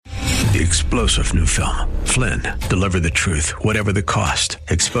The explosive new film, Flynn, Deliver the Truth, Whatever the Cost,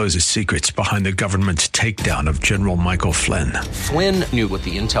 exposes secrets behind the government's takedown of General Michael Flynn. Flynn knew what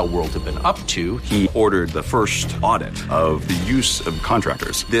the intel world had been up to. He ordered the first audit of the use of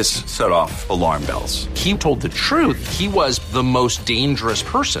contractors. This set off alarm bells. He told the truth. He was the most dangerous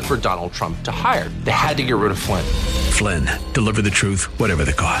person for Donald Trump to hire. They had to get rid of Flynn. Flynn, Deliver the Truth, Whatever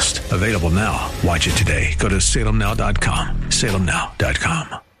the Cost. Available now. Watch it today. Go to salemnow.com.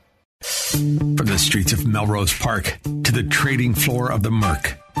 salemnow.com. From the streets of Melrose Park to the trading floor of the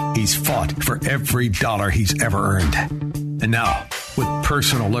Merc, he's fought for every dollar he's ever earned. And now, with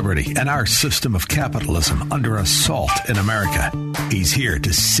personal liberty and our system of capitalism under assault in America, he's here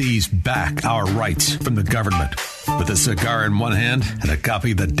to seize back our rights from the government. With a cigar in one hand and a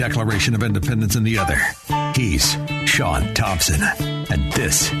copy of the Declaration of Independence in the other, he's Sean Thompson. And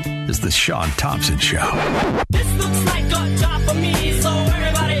this is the Sean Thompson Show. This looks like a job for me, so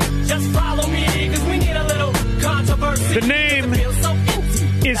everybody just follow me, because we need a little controversy. The name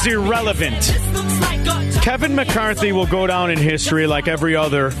is irrelevant. Kevin McCarthy will go down in history like every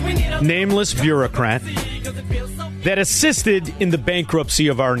other nameless bureaucrat that assisted in the bankruptcy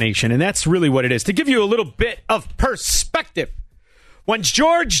of our nation. And that's really what it is. To give you a little bit of perspective, when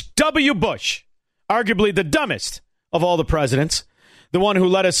George W. Bush, arguably the dumbest of all the presidents, the one who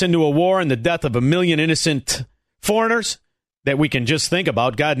led us into a war and the death of 1 million innocent foreigners that we can just think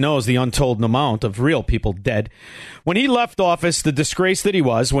about, God knows the untold amount of real people dead. When he left office, the disgrace that he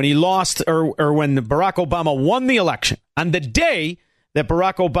was, when he lost, or when Barack Obama won the election, on the day that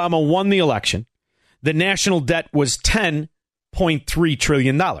Barack Obama won the election, the national debt was $10.3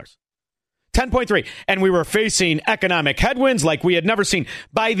 trillion. 10.3. And we were facing economic headwinds like we had never seen.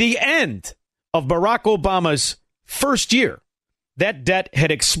 By the end of Barack Obama's first year, that debt had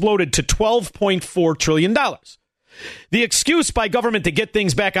exploded to $12.4 trillion. The excuse by government to get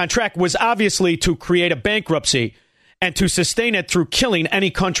things back on track was obviously to create a bankruptcy and to sustain it through killing any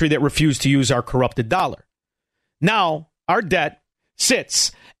country that refused to use our corrupted dollar. Now, our debt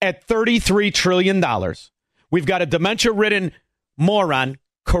sits at $33 trillion. We've got a dementia-ridden moron,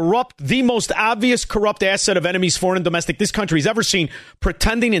 the most obvious corrupt asset of enemies, foreign and domestic, this country's ever seen,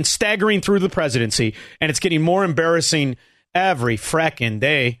 pretending and staggering through the presidency, and it's getting more embarrassing every fracking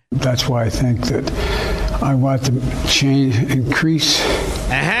day. That's why I think that I want to increase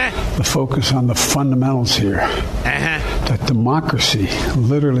the focus on the fundamentals here. That democracy,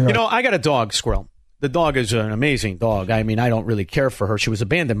 literally. You know, I got a dog, Squirrel. The dog is an amazing dog. I mean, I don't really care for her. She was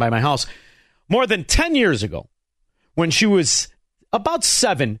abandoned by my house more than 10 years ago when she was about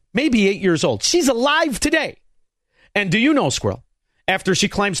 7, maybe 8 years old. She's alive today. And do you know, Squirrel, after she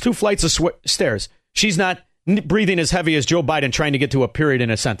climbs 2 flights of stairs, she's not breathing as heavy as Joe Biden trying to get to a period in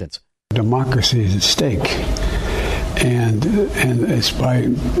a sentence. Democracy is at stake, and it's by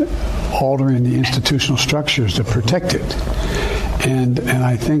altering the institutional structures to protect it. And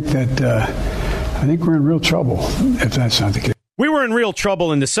I think that I think we're in real trouble if that's not the case. We were in real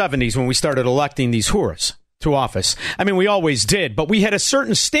trouble in the 70s when we started electing these whores to office. I mean, we always did, but we had a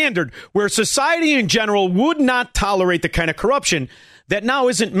certain standard where society in general would not tolerate the kind of corruption that now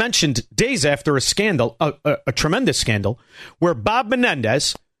isn't mentioned days after a scandal, a tremendous scandal, where Bob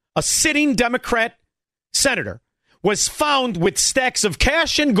Menendez, a sitting Democrat senator, was found with stacks of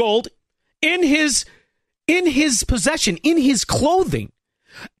cash and gold in his possession, in his clothing.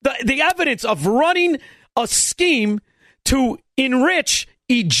 The evidence of running a scheme to enrich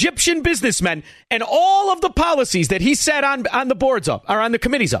Egyptian businessmen and all of the policies that he sat on the boards of, or on the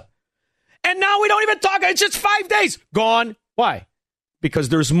committees of. And now we don't even talk. It's just 5 days. Gone. Why? Because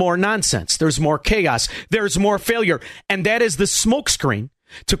there's more nonsense. There's more chaos. There's more failure. And that is the smokescreen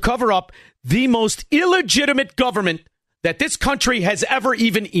to cover up the most illegitimate government that this country has ever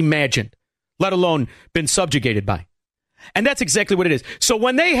even imagined, let alone been subjugated by. And that's exactly what it is. So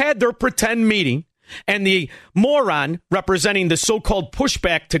when they had their pretend meeting and the moron representing the so-called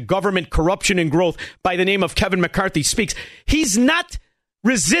pushback to government corruption and growth by the name of Kevin McCarthy speaks, he's not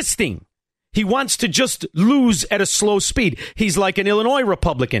resisting. He wants to just lose at a slow speed. He's like an Illinois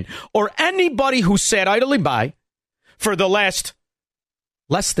Republican or anybody who sat idly by for the last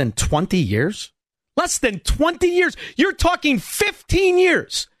less than 20 years. Less than 20 years. You're talking 15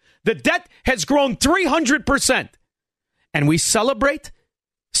 years. The debt has grown 300%. And we celebrate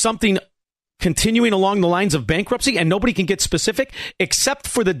something continuing along the lines of bankruptcy, and nobody can get specific except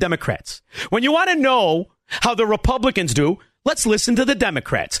for the Democrats. When you want to know how the Republicans do, let's listen to the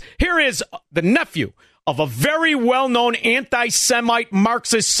Democrats. Here is the nephew of a very well-known anti-Semite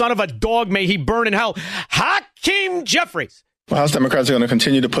Marxist son of a dog, may he burn in hell, Hakeem Jeffries. Well, House Democrats are going to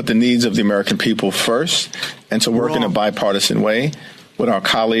continue to put the needs of the American people first and to work in a bipartisan way with our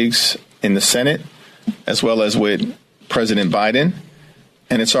colleagues in the Senate, as well as with President Biden.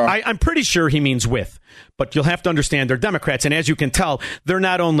 And it's I'm pretty sure he means with, but you'll have to understand they're Democrats. And as you can tell, they're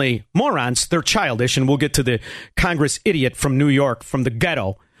not only morons, they're childish. And we'll get to the Congress idiot from New York, from the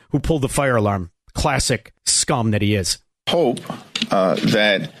ghetto, who pulled the fire alarm. Classic scum that he is. Hope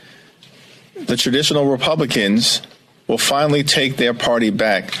that the traditional Republicans will finally take their party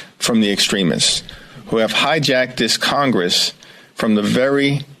back from the extremists who have hijacked this Congress from the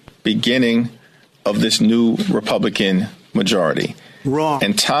very beginning of this new Republican majority. Wrong.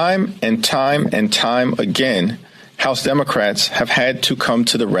 And time again, House Democrats have had to come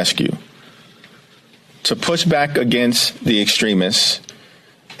to the rescue to push back against the extremists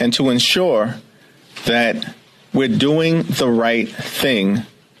and to ensure that we're doing the right thing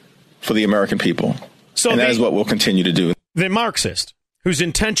for the American people. And that is what we'll continue to do. The Marxist, whose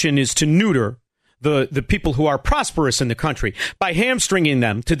intention is to neuter the people who are prosperous in the country by hamstringing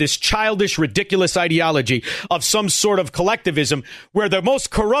them to this childish, ridiculous ideology of some sort of collectivism where the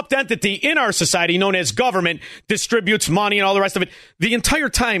most corrupt entity in our society, known as government, distributes money and all the rest of it, the entire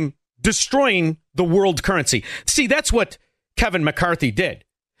time destroying the world currency. See, that's what Kevin McCarthy did.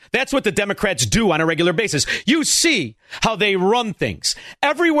 That's what the Democrats do on a regular basis. You see how they run things.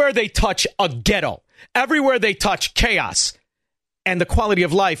 Everywhere they touch a ghetto, everywhere they touch chaos, and the quality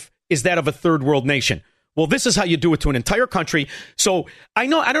of life is that of a third world nation. Well, this is how you do it to an entire country. So I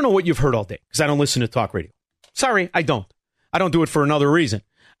don't know what you've heard all day because I don't listen to talk radio. Sorry, I don't. I don't do it for another reason.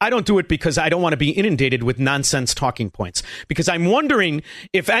 I don't do it because I don't want to be inundated with nonsense talking points, because I'm wondering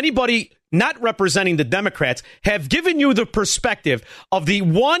if anybody not representing the Democrats have given you the perspective of the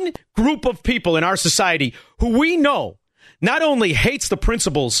one group of people in our society who we know not only hates the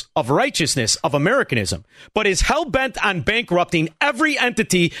principles of righteousness, of Americanism, but is hell-bent on bankrupting every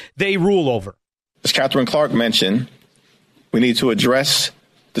entity they rule over. As Catherine Clark mentioned, we need to address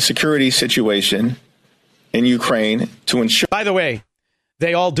the security situation in Ukraine to ensure... By the way,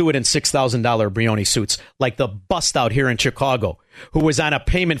 they all do it in $6,000 Brioni suits, like the bust out here in Chicago, who was on a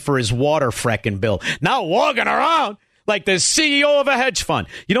payment for his water fracking bill, now walking around like the CEO of a hedge fund.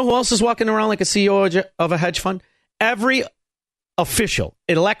 You know who else is walking around like a CEO of a hedge fund? Every official,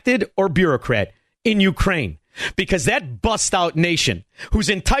 elected or bureaucrat in Ukraine, because that bust-out nation, whose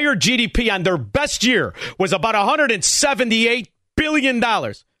entire GDP on their best year was about $178 billion,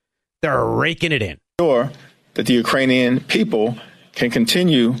 they're raking it in. Sure that the Ukrainian people can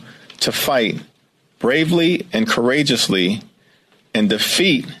continue to fight bravely and courageously and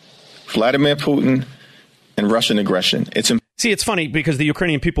defeat Vladimir Putin and Russian aggression. See, it's funny because the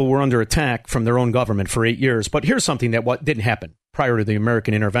Ukrainian people were under attack from their own government for 8 years. But here's something that didn't happen prior to the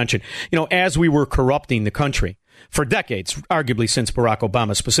American intervention. You know, as we were corrupting the country for decades, arguably since Barack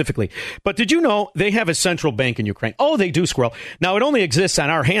Obama specifically. But did you know they have a central bank in Ukraine? Oh, they do, Squirrel. Now, it only exists on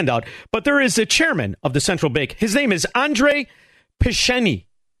our handout, but there is a chairman of the central bank. His name is Andrei Pasheny.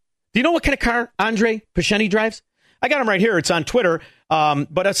 Do you know what kind of car Andrei Pasheny drives? I got him right here. It's on Twitter.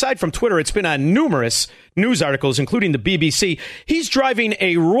 But aside from Twitter, it's been on numerous news articles, including the BBC. He's driving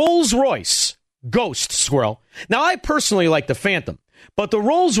a Rolls-Royce Ghost, Squirrel. Now, I personally like the Phantom, but the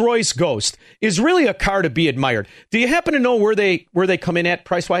Rolls-Royce Ghost is really a car to be admired. Do you happen to know where they come in at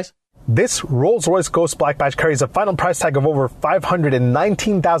price-wise? This Rolls-Royce Ghost Black Badge carries a final price tag of over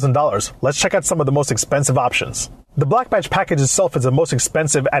 $519,000. Let's check out some of the most expensive options. The Black Badge package itself is the most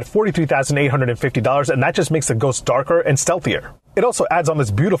expensive at $43,850, and that just makes the Ghost darker and stealthier. It also adds on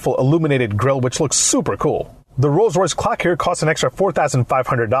this beautiful illuminated grille, which looks super cool. The Rolls-Royce clock here costs an extra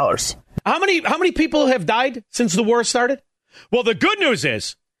 $4,500. How many people have died since the war started? Well, the good news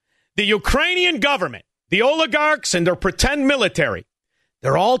is the Ukrainian government, the oligarchs and their pretend military,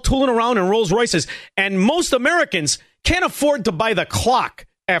 they're all tooling around in Rolls Royces, and most Americans can't afford to buy the clock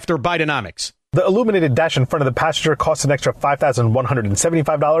after Bidenomics. The illuminated dash in front of the passenger costs an extra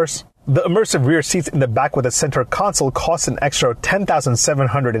 $5,175. The immersive rear seats in the back with a center console cost an extra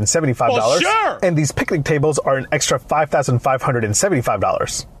 $10,775. Well, sure. And these picnic tables are an extra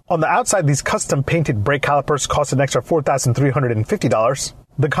 $5,575. On the outside, these custom painted brake calipers cost an extra $4,350.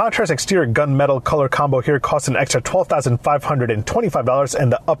 The contrast exterior gunmetal color combo here costs an extra $12,525,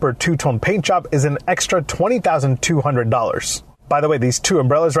 and the upper two-tone paint job is an extra $20,200. By the way, these two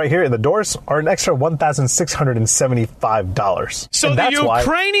umbrellas right here in the doors are an extra $1,675. So the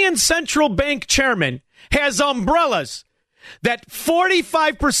Ukrainian central bank chairman has umbrellas that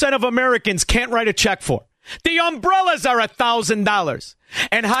 45% of Americans can't write a check for. The umbrellas are $1,000.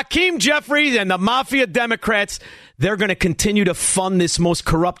 And Hakeem Jeffries and the mafia Democrats, they're going to continue to fund this most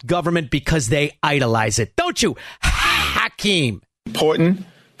corrupt government because they idolize it. Don't you, Hakeem? Important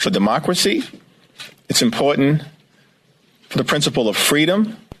for democracy. It's important for the principle of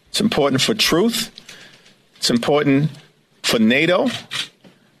freedom. It's important for truth. It's important for NATO.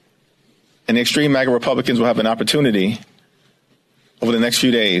 And the extreme MAGA Republicans will have an opportunity over the next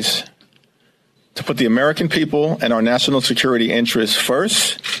few days to put the American people and our national security interests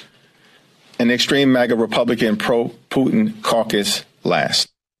first, and the extreme MAGA Republican pro-Putin caucus last.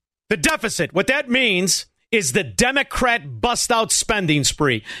 The deficit, what that means is the Democrat bust-out spending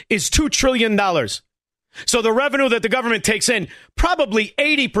spree is $2 trillion. So the revenue that the government takes in, probably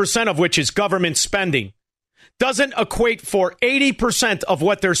 80% of which is government spending, doesn't equate for 80% of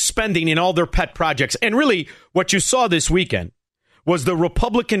what they're spending in all their pet projects. And really, what you saw this weekend was the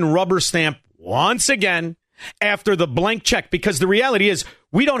Republican rubber stamp once again after the blank check, because the reality is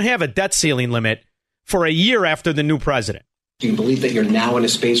we don't have a debt ceiling limit for a year after the new president. Do you believe that you're now in a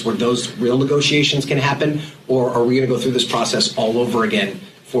space where those real negotiations can happen, or are we going to go through this process all over again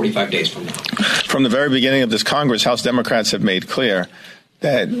 45 days from now? From the very beginning of this Congress, House Democrats have made clear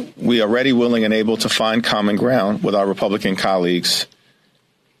that we are ready, willing, and able to find common ground with our Republican colleagues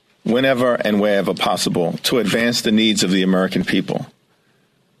whenever and wherever possible to advance the needs of the American people.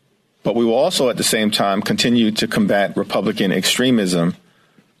 But we will also at the same time continue to combat Republican extremism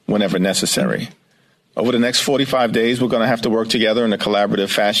whenever necessary. Over the next 45 days, we're going to have to work together in a collaborative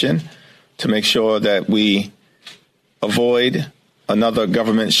fashion to make sure that we avoid another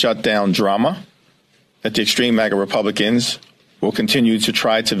government shutdown drama, that the extreme MAGA Republicans will continue to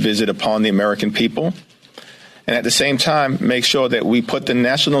try to visit upon the American people, and at the same time make sure that we put the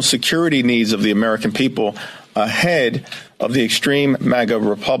national security needs of the American people ahead of the extreme MAGA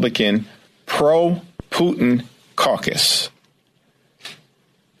Republican pro-Putin caucus.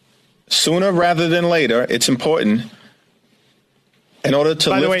 Sooner rather than later, it's important in order to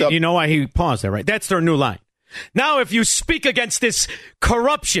lift up... By the way, you know why he paused there, right? That's their new line. Now, if you speak against this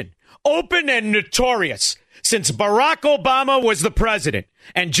corruption, open and notorious, since Barack Obama was the president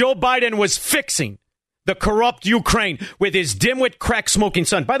and Joe Biden was fixing the corrupt Ukraine with his dimwit crack-smoking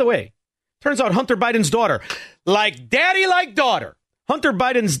son. By the way, turns out Hunter Biden's daughter, like daddy, like daughter. Hunter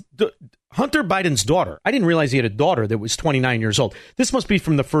Biden's daughter. I didn't realize he had a daughter that was 29 years old. This must be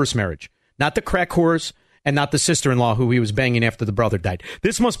from the first marriage, not the crack whores and not the sister-in-law who he was banging after the brother died.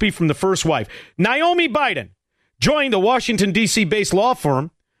 This must be from the first wife. Naomi Biden joined the Washington, D.C.-based law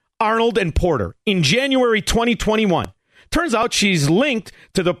firm Arnold and Porter in January 2021. Turns out she's linked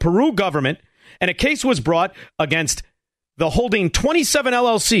to the Peru government, and a case was brought against the Holding 27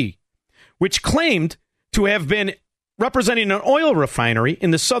 LLC, which claimed to have been representing an oil refinery in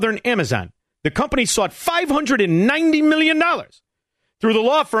the southern Amazon. The company sought $590 million through the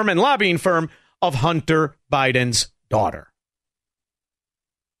law firm and lobbying firm of Hunter Biden's daughter.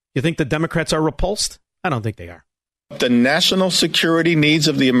 You think the Democrats are repulsed? I don't think they are. The national security needs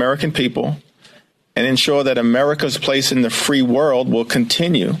of the American people and ensure that America's place in the free world will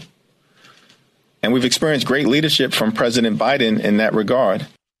continue. And we've experienced great leadership from President Biden in that regard.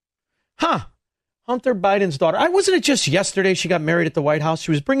 Hunter Biden's daughter. Wasn't it just yesterday she got married at the White House?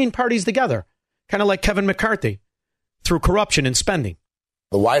 She was bringing parties together, kind of like Kevin McCarthy, through corruption and spending.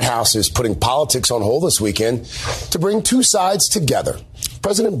 The White House is putting politics on hold this weekend to bring two sides together.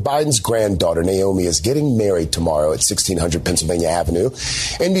 President Biden's granddaughter, Naomi, is getting married tomorrow at 1600 Pennsylvania Avenue.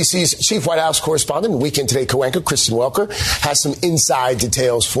 NBC's chief White House correspondent and Weekend Today co-anchor Kristen Welker has some inside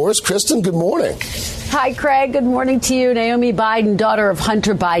details for us. Kristen, good morning. Hi, Craig. Good morning to you. Naomi Biden, daughter of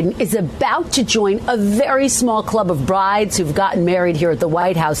Hunter Biden, is about to join a very small club of brides who've gotten married here at the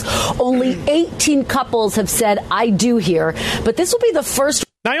White House. Only 18 couples have said, I do here. But this will be the first.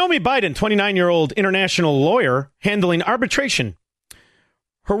 Naomi Biden, 29-year-old international lawyer handling arbitration.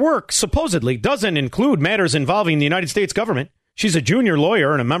 Her work supposedly doesn't include matters involving the United States government. She's a junior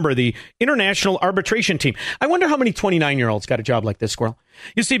lawyer and a member of the International Arbitration Team. I wonder how many 29-year-olds got a job like this, Squirrel.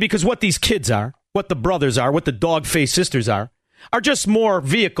 You see, because what these kids are, what the brothers are, what the dog-faced sisters are just more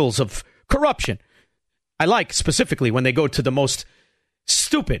vehicles of corruption. I like specifically when they go to the most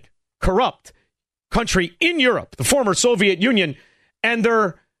stupid, corrupt country in Europe, the former Soviet Union, and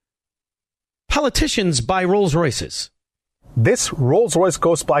their politicians buy Rolls Royces. This Rolls-Royce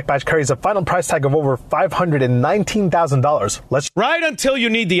Ghost Black Badge carries a final price tag of over $519,000. Right until you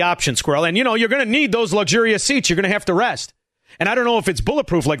need the option, Squirrel. And, you're going to need those luxurious seats. You're going to have to rest. And I don't know if it's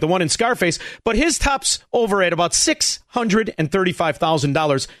bulletproof like the one in Scarface, but his top's over at about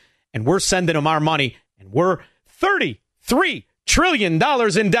 $635,000. And we're sending him our money. And we're $33 trillion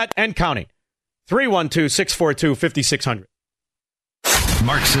in debt and counting. 312-642-5600.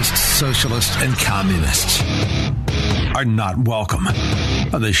 Marxists, socialists, and communists are not welcome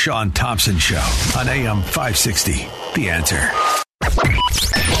on the Sean Thompson Show on AM 560. The Answer.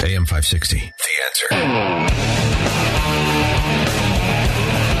 AM 560. The Answer.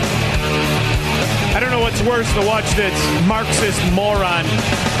 it's worse to watch this Marxist moron,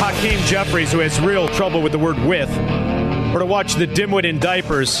 Hakeem Jeffries, who has real trouble with the word with, or to watch the dimwit in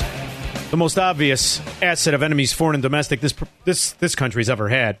diapers, the most obvious asset of enemies, foreign and domestic, this country's ever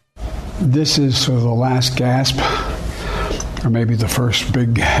had. This is sort of the last gasp, or maybe the first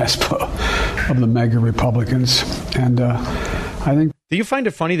big gasp of the mega Republicans. And I think... Do you find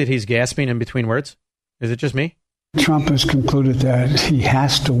it funny that he's gasping in between words? Is it just me? Trump has concluded that he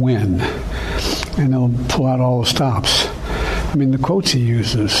has to win, and he'll pull out all the stops. I mean, the quotes he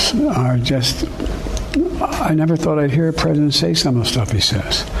uses are just... I never thought I'd hear a president say some of the stuff he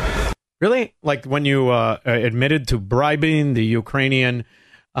says. Really? Like when you admitted to bribing the Ukrainian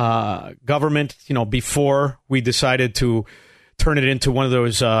government, before we decided to turn it into one of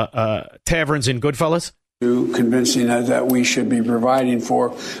those taverns in Goodfellas? Convincing us that we should be providing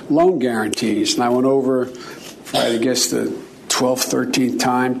for loan guarantees. And I went over, I guess, the 12th, 13th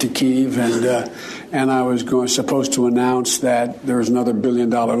time to Kyiv, and I was supposed to announce that there was another $1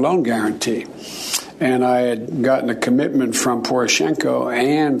 billion loan guarantee. And I had gotten a commitment from Poroshenko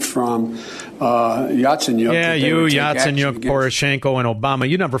and from Yatsenyuk. Yeah, you, Yatsenyuk, Poroshenko, and Obama.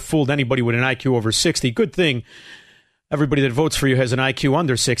 You never fooled anybody with an IQ over 60. Good thing everybody that votes for you has an IQ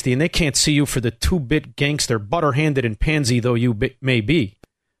under 60, and they can't see you for the two-bit gangster, butter-handed and pansy though you may be,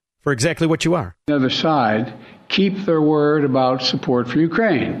 for exactly what you are. The other side keep their word about support for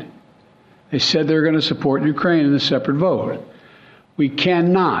Ukraine. They said they're going to support Ukraine in a separate vote. We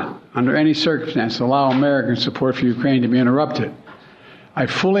cannot, under any circumstance, allow American support for Ukraine to be interrupted. I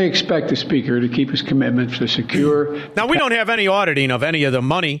fully expect the Speaker to keep his commitment to secure... Now, we don't have any auditing of any of the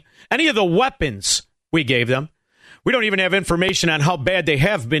money, any of the weapons we gave them. We don't even have information on how bad they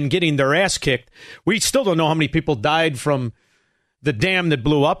have been getting their ass kicked. We still don't know how many people died from the dam that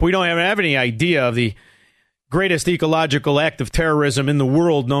blew up. We don't have any idea of the greatest ecological act of terrorism in the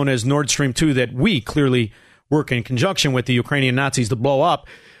world known as Nord Stream 2 that we clearly work in conjunction with the Ukrainian Nazis to blow up.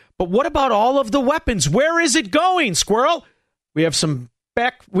 But what about all of the weapons? Where is it going, Squirrel? We have some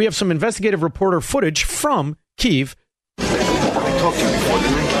investigative reporter footage from Kyiv. I talked to you before,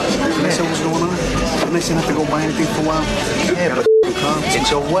 didn't I? Didn't I say what's going on? Didn't I say not to go buy anything for a while? Yeah, but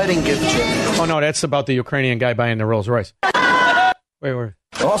it's a wedding gift, Jim. Oh, no, that's about the Ukrainian guy buying the Rolls Royce. Wait.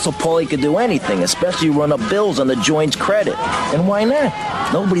 Also, Paulie could do anything, especially run up bills on the joint's credit. And why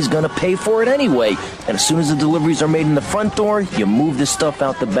not? Nobody's going to pay for it anyway. And as soon as the deliveries are made in the front door, you move the stuff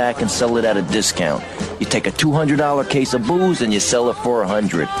out the back and sell it at a discount. You take a $200 case of booze and you sell it for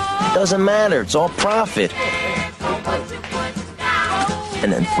 $100. Doesn't matter. It's all profit.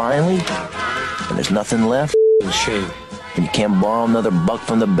 And then finally, when there's nothing left, and you can't borrow another buck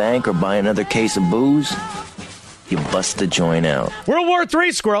from the bank or buy another case of booze, you bust the joint out. World War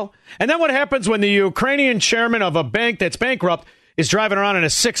III, Squirrel. And then what happens when the Ukrainian chairman of a bank that's bankrupt is driving around in a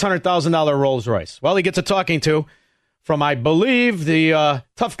 $600,000 Rolls Royce? Well, he gets a talking to from, I believe, the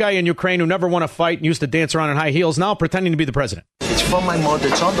tough guy in Ukraine who never won a fight and used to dance around in high heels, now pretending to be the president. It's from my mother.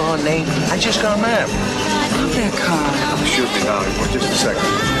 It's under her name. I just got married. Not that car. I'm shooting out for just a second.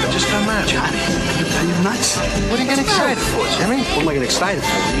 I just got married. Johnny, are you nuts? What are you getting excited for, Jimmy? What am I getting excited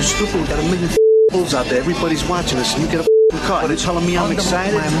for? You stupid. We got a million bulls out there. Everybody's watching us, and you get a car. They're telling me I'm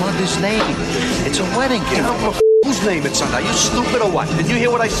excited. My mother's name. It's a wedding gift. Whose name it's under? Are you stupid or what? Did you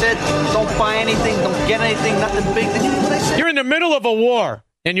hear what I said? Don't buy anything. Don't get anything. Nothing big. Did you hear what I said? You're in the middle of a war,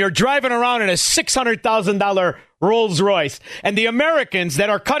 and you're driving around in a $600,000 Rolls Royce, and the Americans that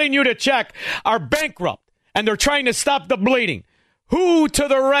are cutting you to check are bankrupt, and they're trying to stop the bleeding. Who to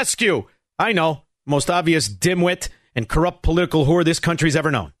the rescue? I know. Most obvious dimwit and corrupt political whore this country's ever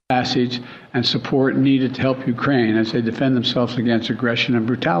known. Passage and support needed to help Ukraine as they defend themselves against aggression and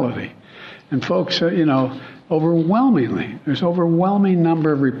brutality. And folks, overwhelmingly, there's overwhelming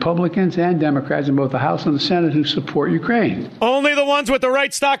number of Republicans and Democrats in both the House and the Senate who support Ukraine. Only the ones with the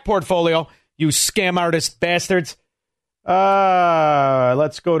right stock portfolio, you scam artist bastards.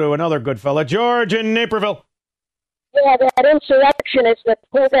 Let's go to another good fella. George in Naperville. Yeah, that insurrectionist that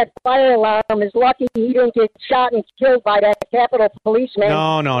pulled that fire alarm is lucky he didn't get shot and killed by that Capitol policeman.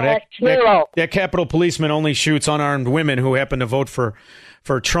 No, that Capitol policeman only shoots unarmed women who happen to vote for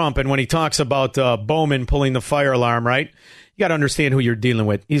Trump. And when he talks about Bowman pulling the fire alarm, right, you got to understand who you're dealing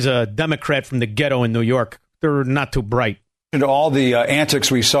with. He's a Democrat from the ghetto in New York. They're not too bright. To all the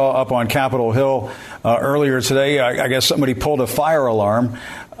antics we saw up on Capitol Hill earlier today, I guess somebody pulled a fire alarm.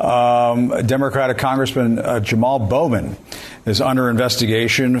 Democratic Congressman Jamal Bowman is under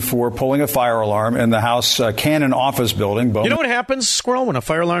investigation for pulling a fire alarm in the House Cannon office building. Bowman. You know what happens, Squirrel, when a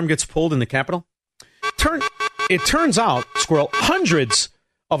fire alarm gets pulled in the Capitol? It turns out, Squirrel, hundreds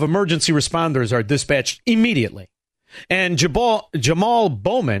of emergency responders are dispatched immediately. And Jamal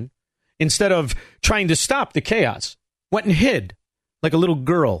Bowman instead of trying to stop the chaos, went and hid like a little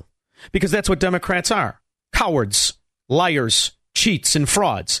girl, because that's what Democrats are. Cowards, liars, cheats, and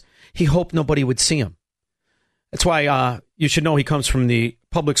frauds. He hoped nobody would see him. That's why you should know he comes from the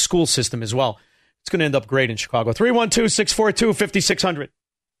public school system as well. It's going to end up great in Chicago. 312-642-5600.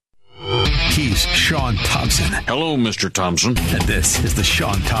 He's Sean Thompson. Hello, Mr. Thompson. And this is the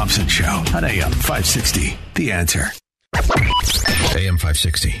Sean Thompson Show on AM 560. The Answer. AM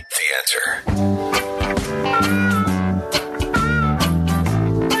 560. The Answer.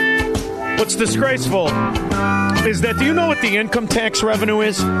 What's disgraceful is that, do you know what the income tax revenue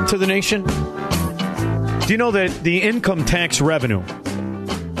is to the nation? Do you know that the income tax revenue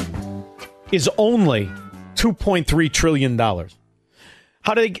is only $2.3 trillion?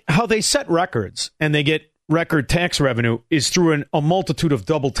 How they set records and they get record tax revenue is through a multitude of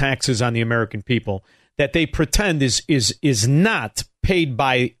double taxes on the American people that they pretend is not paid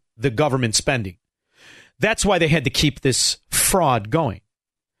by the government spending. That's why they had to keep this fraud going,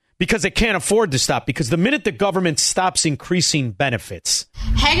 because they can't afford to stop, because the minute the government stops increasing benefits.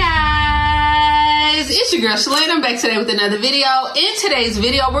 Hey guys, it's your girl Shalane. I'm back today with another video. In today's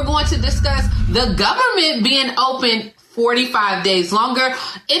video, we're going to discuss the government being open 45 days longer.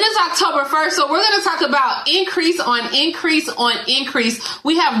 It is October 1st, so we're going to talk about increase on increase on increase.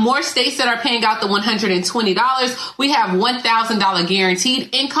 We have more states that are paying out the $120. We have $1,000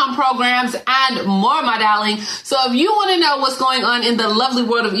 guaranteed income programs and more, my darling. So if you want to know what's going on in the lovely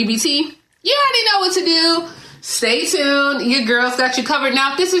world of EBT, you already know what to do. Stay tuned. Your girl's got you covered.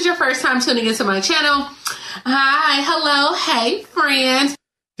 Now, if this is your first time tuning into my channel, hi, hello, hey, friends.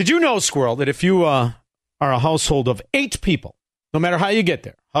 Did you know, Squirrel, that if you are a household of 8 people, no matter how you get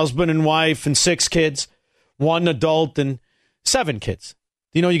there, husband and wife and 6 kids, 1 adult and 7 kids,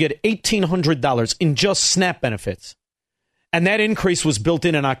 you know, you get $1,800 in just SNAP benefits. And that increase was built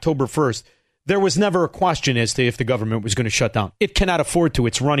in on October 1st. There was never a question as to if the government was going to shut down. It cannot afford to.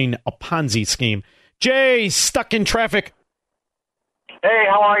 It's running a Ponzi scheme. Jay, stuck in traffic. Hey,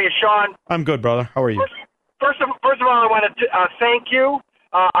 how are you, Sean? I'm good, brother. How are you? First of all, I want to thank you.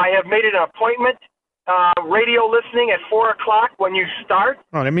 I have made an appointment, radio listening at 4 o'clock when you start.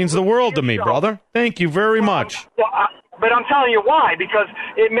 Oh, that means the world to me, brother. Thank you very much. Well, but I'm telling you why, because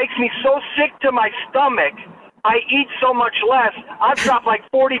it makes me so sick to my stomach. I eat so much less. I've dropped like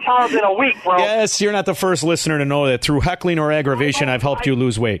 40 pounds in a week, bro. Yes, you're not the first listener to know that through heckling or aggravation, I've helped you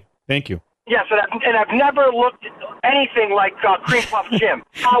lose weight. Thank you. Yes, and I've never looked anything like Cream Puff Jim.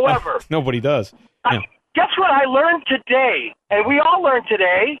 However, nobody does. Yeah. Guess what I learned today, and we all learned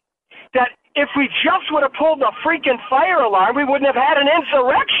today, that if we just would have pulled the freaking fire alarm, we wouldn't have had an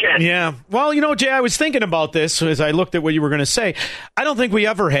insurrection. Yeah. Well, you know, Jay, I was thinking about this as I looked at what you were going to say. I don't think we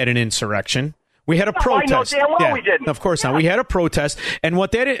ever had an insurrection. We had a protest. I know damn well we didn't. Of course not. We had a protest, and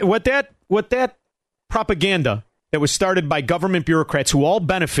what that propaganda that was started by government bureaucrats who all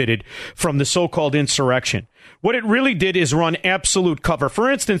benefited from the so-called insurrection. What it really did is run absolute cover. For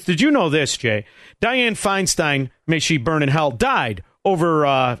instance, did you know this, Jay? Dianne Feinstein, may she burn in hell, died over,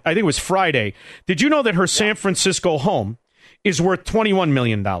 I think it was Friday. Did you know that her San Francisco home is worth $21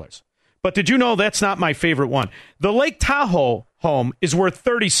 million? But did you know that's not my favorite one? The Lake Tahoe home is worth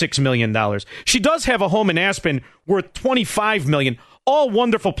 $36 million. She does have a home in Aspen worth $25 million. All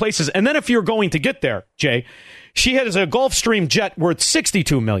wonderful places. And then if you're going to get there, Jay, she has a Gulfstream jet worth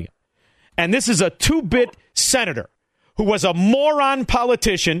 $62 million. And this is a 2-bit senator who was a moron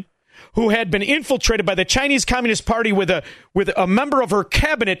politician who had been infiltrated by the Chinese Communist Party with a member of her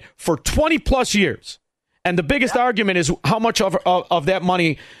cabinet for 20 plus years. And the biggest argument is how much of that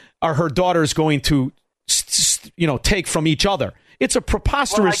money are her daughters going to take from each other. It's a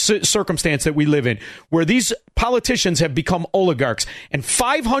preposterous circumstance that we live in, where these politicians have become oligarchs, and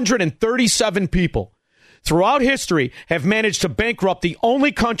 537 people throughout history have managed to bankrupt the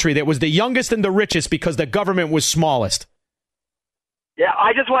only country that was the youngest and the richest because the government was smallest. Yeah,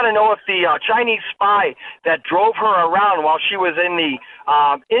 I just want to know if the Chinese spy that drove her around while she was in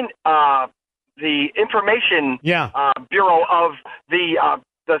the information bureau of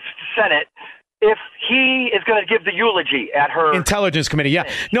the Senate, if he is going to give the eulogy at her Intelligence Committee. Yeah.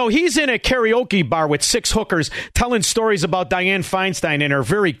 No, he's in a karaoke bar with 6 hookers telling stories about Dianne Feinstein and her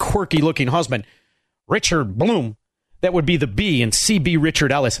very quirky-looking husband, Richard Bloom. That would be the B in C.B.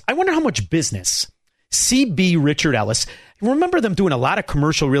 Richard Ellis. I wonder how much business C.B. Richard Ellis. Remember them doing a lot of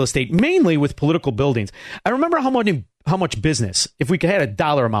commercial real estate, mainly with political buildings. I remember how much business, if we had a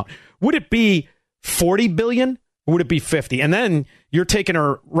dollar amount, would it be 40 billion? Or would it be 50? And then you're taking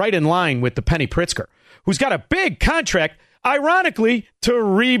her right in line with the Penny Pritzker, who's got a big contract, ironically, to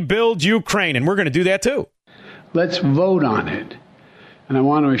rebuild Ukraine. And we're going to do that, too. Let's vote on it. And I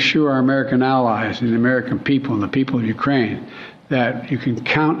want to assure our American allies and the American people and the people of Ukraine that you can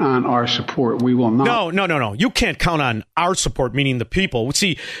count on our support. We will not. No. You can't count on our support, meaning the people.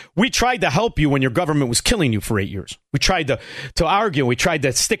 See, we tried to help you when your government was killing you for 8 years. We tried to argue. We tried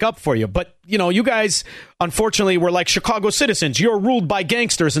to stick up for you. But, you guys, unfortunately, were like Chicago citizens. You're ruled by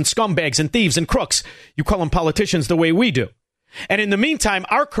gangsters and scumbags and thieves and crooks. You call them politicians the way we do. And in the meantime,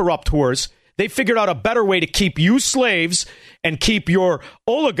 our corrupt whores, they figured out a better way to keep you slaves and keep your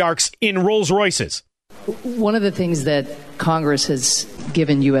oligarchs in Rolls Royces. One of the things that Congress has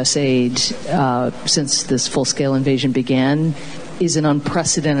given U.S. aid since this full-scale invasion began is an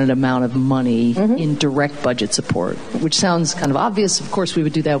unprecedented amount of money in direct budget support, which sounds kind of obvious. Of course, we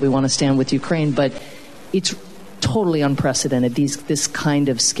would do that. We want to stand with Ukraine, but it's totally unprecedented, this kind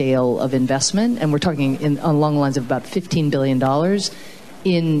of scale of investment. And we're talking along the lines of about $15 billion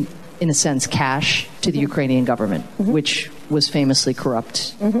in a sense, cash to the Ukrainian government, which was famously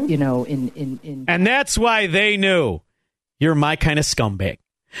corrupt, And that's why they knew you're my kind of scumbag.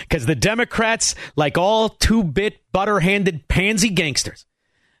 Because the Democrats, like all two-bit, butter-handed pansy gangsters,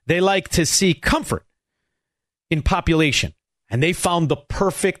 they like to see comfort in population. And they found the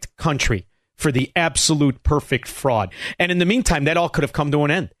perfect country for the absolute perfect fraud. And in the meantime, that all could have come to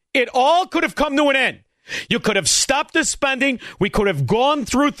an end. It all could have come to an end. You could have stopped the spending. We could have gone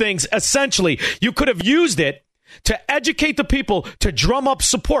through things. Essentially, you could have used it to educate the people, to drum up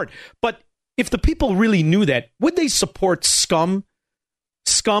support. But if the people really knew that, would they support scum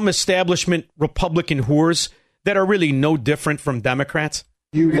establishment Republican whores that are really no different from Democrats?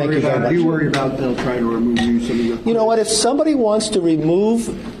 You worry about they'll try to remove you. You know what? If somebody wants to remove,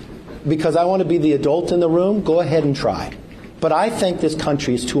 because I want to be the adult in the room, go ahead and try. But I think this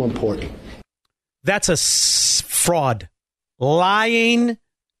country is too important. That's a fraud. Lying,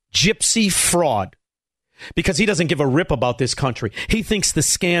 gypsy fraud. Because he doesn't give a rip about this country. He thinks the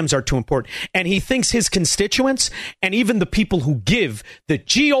scams are too important. And he thinks his constituents and even the people who give the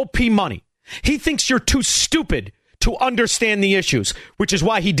GOP money, he thinks you're too stupid to understand the issues, which is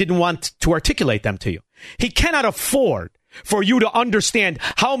why he didn't want to articulate them to you. He cannot afford for you to understand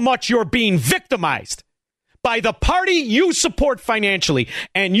how much you're being victimized by the party you support financially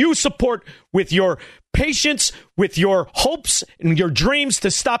and you support with your patience, with your hopes and your dreams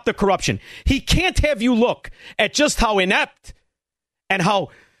to stop the corruption. He can't have you look at just how inept and how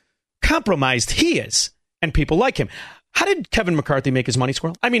compromised he is and people like him. How did Kevin McCarthy make his money,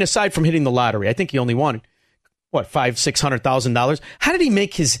 Squirrel? I mean, aside from hitting the lottery, I think he only won, $500,000-$600,000. How did he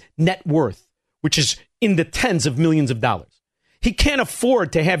make his net worth, which is in the tens of millions of dollars? He can't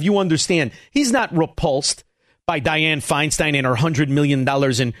afford to have you understand he's not repulsed by Dianne Feinstein and her $100 million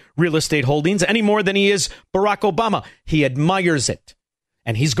in real estate holdings any more than he is Barack Obama. He admires it.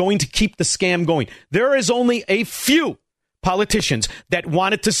 And he's going to keep the scam going. There is only a few politicians that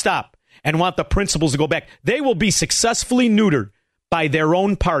want it to stop and want the principles to go back. They will be successfully neutered by their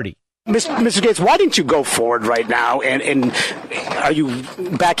own party. Mr. Gates, why didn't you go forward right now? And are you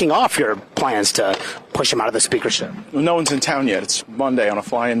backing off your plans to push him out of the speakership? No one's in town yet. It's Monday on a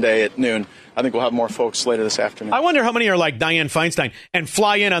fly-in day at noon. I think we'll have more folks later this afternoon. I wonder how many are like Dianne Feinstein and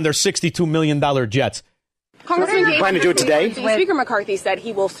fly in on their $62 million jets. Congressman Gates, plan to do it today? Speaker McCarthy said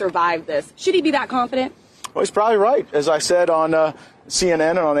he will survive this. Should he be that confident? Well, he's probably right. As I said on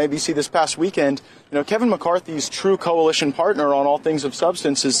CNN and on ABC this past weekend, Kevin McCarthy's true coalition partner on all things of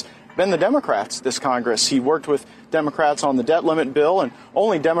substance has been the Democrats this Congress. He worked with Democrats on the debt limit bill, and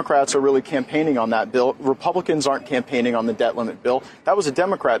only Democrats are really campaigning on that bill. Republicans aren't campaigning on the debt limit bill. That was a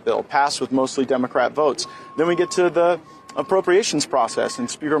Democrat bill, passed with mostly Democrat votes. Then we get to the appropriations process,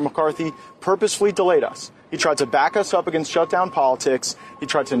 and Speaker McCarthy purposefully delayed us. He tried to back us up against shutdown politics. He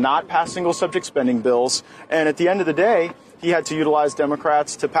tried to not pass single-subject spending bills. And at the end of the day, he had to utilize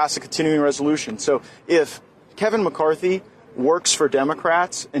Democrats to pass a continuing resolution. So if Kevin McCarthy works for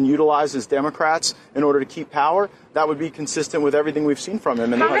Democrats and utilizes Democrats in order to keep power, that would be consistent with everything we've seen from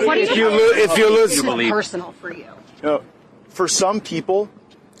him. If you lose, personal for you. For some people,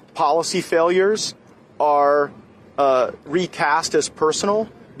 policy failures are recast as personal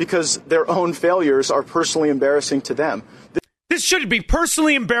because their own failures are personally embarrassing to them. This should be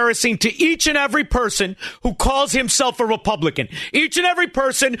personally embarrassing to each and every person who calls himself a Republican. Each and every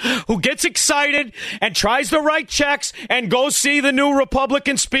person who gets excited and tries to write checks and go see the new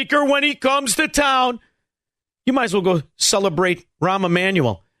Republican speaker when he comes to town. You might as well go celebrate Rahm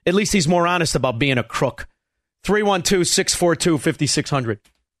Emanuel. At least he's more honest about being a crook. 312-642-5600.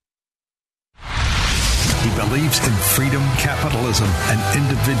 He believes in freedom, capitalism, and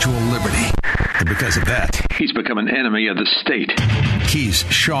individual liberty. And because of that, he's become an enemy of the state. He's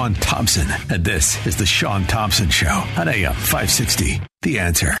Sean Thompson, and this is The Sean Thompson Show on AM 560. The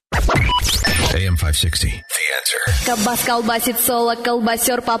Answer. AM 560. The Answer. Колбас колбасит соло,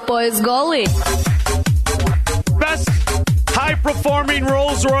 колбасер по пояс голый. Best high-performing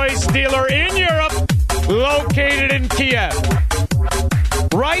Rolls-Royce dealer in Europe, located in Kiev.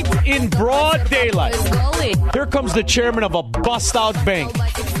 Right in broad daylight. Here comes the chairman of a bust-out bank.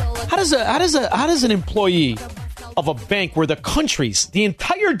 How does an employee of a bank where the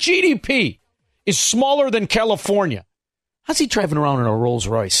entire GDP is smaller than California, how's he driving around in a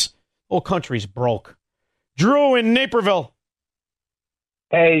Rolls-Royce? Whole country's broke. Drew in Naperville.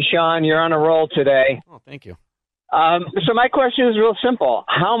 Hey, Sean, you're on a roll today. Oh, thank you. So my question is real simple.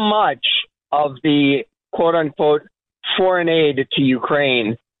 How much of the quote-unquote foreign aid to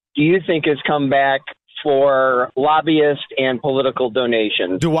Ukraine do you think has come back for lobbyists and political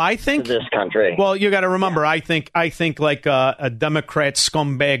donations? Do I think to this country? Well, you got to remember, I think like a Democrat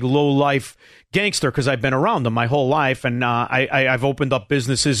scumbag, low-life gangster, because I've been around them my whole life, and I've opened up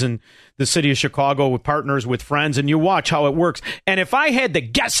businesses in the city of Chicago with partners, with friends, and you watch how it works. And if I had to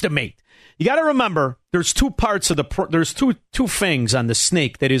guesstimate, you got to remember, there's two parts of there's two fangs on the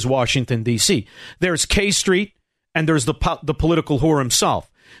snake that is Washington, D.C. There's K Street, and there's the political whore himself.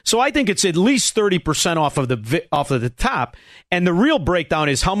 So I think it's at least 30% off of the top. And the real breakdown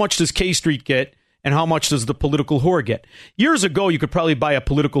is how much does K Street get and how much does the political whore get? Years ago, you could probably buy a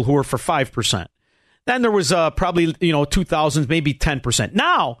political whore for 5%. Then there was probably 2000s, maybe 10%.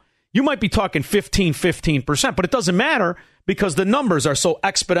 Now you might be talking 15%, but it doesn't matter because the numbers are so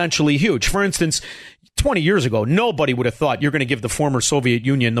exponentially huge. For instance, 20 years ago, nobody would have thought you're going to give the former Soviet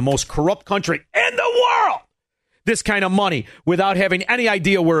Union, the most corrupt country in the world, this kind of money without having any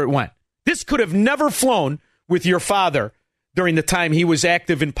idea where it went. This could have never flown with your father during the time he was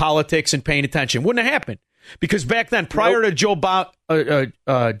active in politics and paying attention. Wouldn't have happened. Because back then, prior to Joe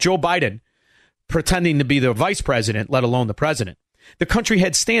Biden pretending to be the vice president, let alone the president, the country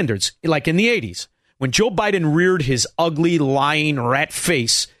had standards, like in the 80s. When Joe Biden reared his ugly, lying rat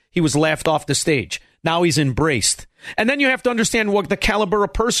face, he was laughed off the stage. Now he's embraced. And then you have to understand what the caliber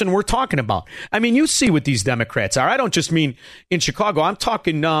of person we're talking about. I mean, you see what these Democrats are. I don't just mean in Chicago. I'm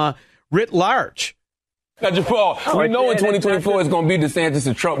talking writ large. Now, Paul, we know in 2024 it's going to be DeSantis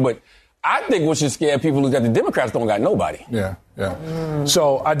and Trump, but I think what should scare people is that the Democrats don't got nobody. Yeah.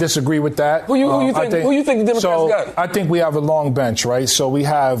 So I disagree with that. Who you think the Democrats got? I think we have a long bench, right? So we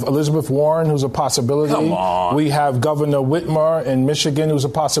have Elizabeth Warren, who's a possibility. Come on. We have Governor Whitmer in Michigan, who's a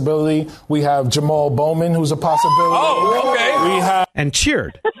possibility. We have Jamal Bowman, who's a possibility. Oh, okay. We have and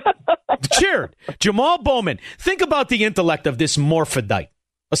cheered. Jamal Bowman. Think about the intellect of this morphodite.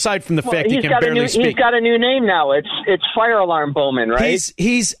 Aside from the fact he can barely speak. He's got a new name now. It's Fire Alarm Bowman, right?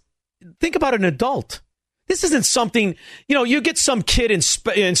 He's think about an adult. This isn't something, you get some kid in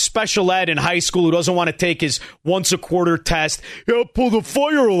special ed in high school who doesn't want to take his once a quarter test. Pull the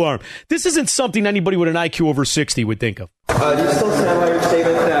fire alarm. This isn't something anybody with an IQ over 60 would think of. Do you still stand by your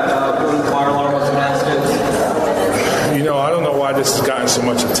statement that pulling the fire alarm was an accident? I don't know why this has gotten so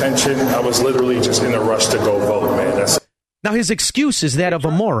much attention. I was literally just in a rush to go vote, man. Now his excuse is that of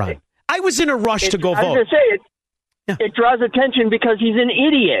a moron. I was in a rush to go vote. I was going to say, it draws attention because he's an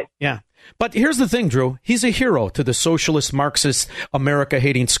idiot. Yeah. But here's the thing, Drew. He's a hero to the socialist, Marxist,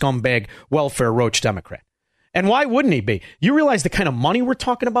 America-hating scumbag, welfare roach Democrat. And why wouldn't he be? You realize the kind of money we're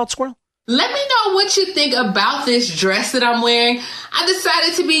talking about, Squirrel? Let me know what you think about this dress that I'm wearing. I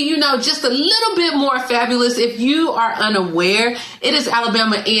decided to be, just a little bit more fabulous. If you are unaware, it is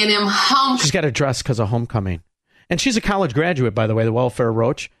Alabama A&M homecoming. She's got a dress because of homecoming. And she's a college graduate, by the way, the welfare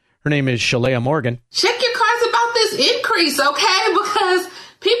roach. Her name is Shalea Morgan. Check your cards about this increase, okay? Because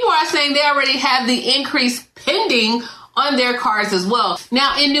people are saying they already have the increase pending on their cards as well.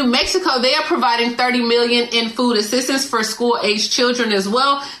 Now, in New Mexico, they are providing $30 million in food assistance for school-aged children as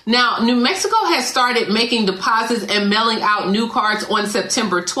well. Now, New Mexico has started making deposits and mailing out new cards on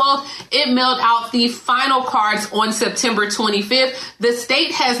September 12th. It mailed out the final cards on September 25th. The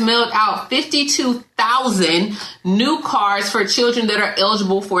state has mailed out 52,000 new cards for children that are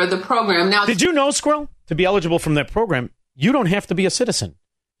eligible for the program. Now, did you know, Squirrel, to be eligible from that program, you don't have to be a citizen.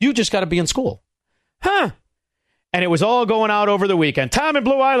 You just got to be in school. Huh? And it was all going out over the weekend. Tom in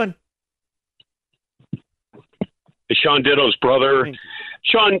Blue Island. Sean Ditto's brother.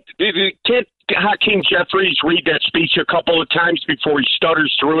 Sean, can't Hakeem Jeffries read that speech a couple of times before he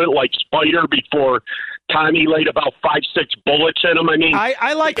stutters through it like Spider before time he laid about 5-6 bullets in him. I mean,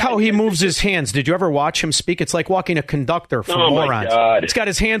 I like how he moves his hands. Did you ever watch him speak? It's like walking a conductor for morons. My God. It's got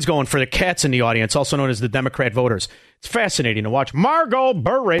his hands going for the cats in the audience, also known as the Democrat voters. It's fascinating to watch. Margot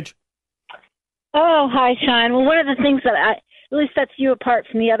Burridge. Oh, hi, Sean. Well, one of the things that really sets you apart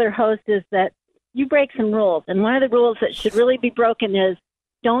from the other hosts is that you break some rules. And one of the rules that should really be broken is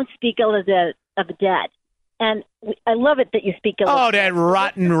don't speak ill of the dead. And I love it that you speak ill of the dead. Oh, that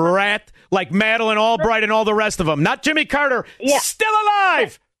rotten rat, like Madeleine Albright and all the rest of them. Not Jimmy Carter. Yeah. Still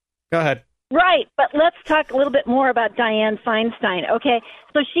alive. Go ahead. Right. But let's talk a little bit more about Dianne Feinstein. Okay.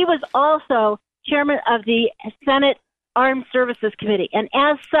 So she was also chairman of the Senate Armed Services Committee. And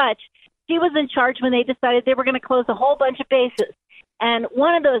as such, she was in charge when they decided they were going to close a whole bunch of bases. And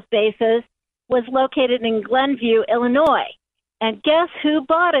one of those bases was located in Glenview, Illinois. And guess who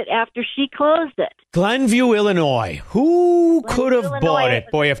bought it after she closed it? Glenview, Illinois. Who could have bought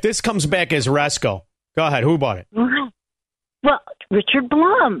it? Boy, if this comes back as Resco. Go ahead. Who bought it? Well, Richard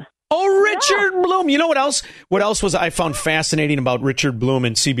Blum. Oh, Richard Blum. You know what else? What else was I found fascinating about Richard Blum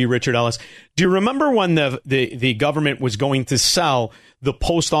and C.B. Richard Ellis? Do you remember when the government was going to sell the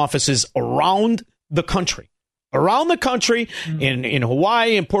post offices around the country? Around the country, in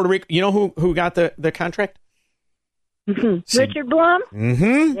Hawaii and Puerto Rico. You know who got the contract? Mm-hmm. Richard Blum?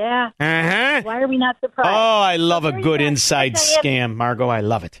 Mm-hmm. Yeah. Uh-huh. Why are we not surprised? Oh, I love a good inside scam, Margot. I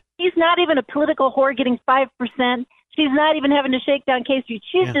love it. She's not even a political whore getting 5%. She's not even having to shake down K Street.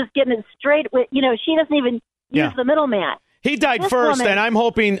 She's just getting it straight with, she doesn't even use the middleman. He died first, and I'm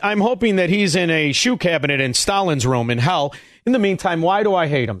hoping that he's in a shoe cabinet in Stalin's room in hell. In the meantime, why do I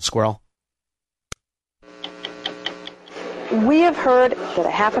hate him, Squirrel? We have heard that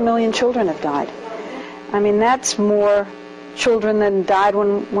 500,000 children have died. I mean, that's more children than died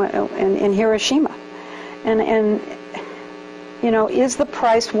in Hiroshima. And is the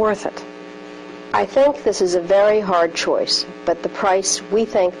price worth it? I think this is a very hard choice, but we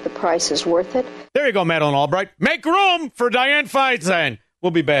think the price is worth it. There you go, Madeleine Albright. Make room for Dianne Feinstein.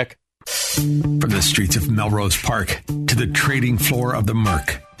 We'll be back. From the streets of Melrose Park to the trading floor of the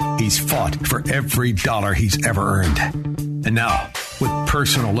Merc, he's fought for every dollar he's ever earned. And now, with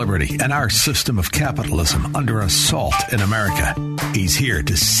personal liberty and our system of capitalism under assault in America, he's here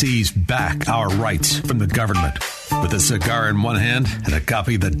to seize back our rights from the government. With a cigar in one hand and a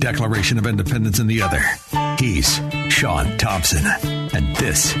copy of the Declaration of Independence in the other, he's Sean Thompson. And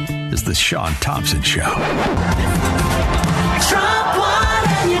this is the Sean Thompson Show. Trump won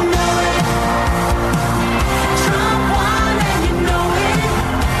and you know it. Trump won and you know it.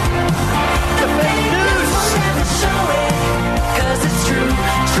 The fake news will never show it, 'cause it's true.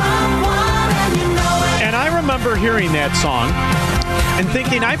 Trump won and you know it. And I remember hearing that song and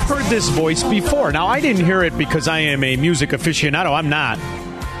thinking, I've heard this voice before. Now, I didn't hear it because I am a music aficionado. I'm not.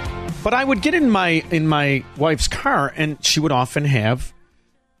 But I would get in my wife's car, and she would often have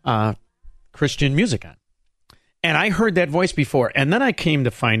Christian music on. And I heard that voice before. And then I came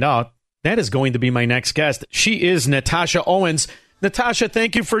to find out that is going to be my next guest. She is Natasha Owens. Natasha,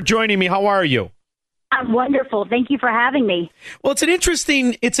 thank you for joining me. How are you? I'm wonderful. Thank you for having me. Well, it's an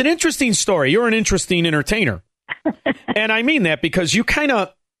interesting story. You're an interesting entertainer. And I mean that because you kind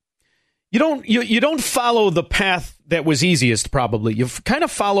of you don't follow the path that was easiest, probably. You kind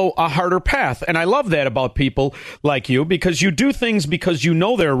of follow a harder path. And I love that about people like you, because you do things because you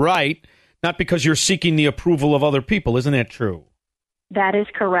know they're right, not because you're seeking the approval of other people. Isn't that true? That is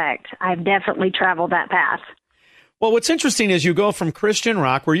correct. I've definitely traveled that path. Well, what's interesting is you go from Christian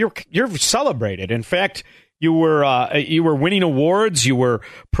rock, where you're celebrated. In fact, you were winning awards, you were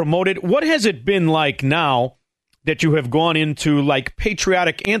promoted. What has it been like now that you have gone into like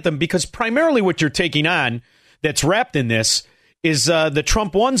patriotic anthem? Because primarily what you're taking on that's wrapped in this is the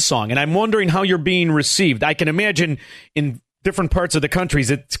Trump Won song. And I'm wondering how you're being received. I can imagine in different parts of the country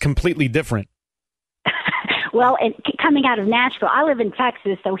it's completely different. Well, and coming out of Nashville, I live in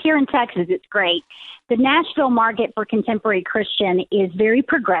Texas, so here in Texas, it's great. The Nashville market for contemporary Christian is very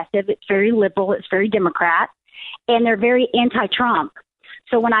progressive. It's very liberal. It's very Democrat, and they're very anti-Trump.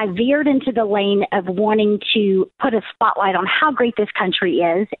 So when I veered into the lane of wanting to put a spotlight on how great this country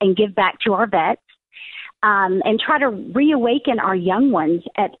is and give back to our vets, and try to reawaken our young ones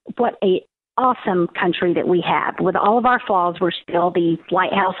at what a awesome country that we have. With all of our flaws, we're still the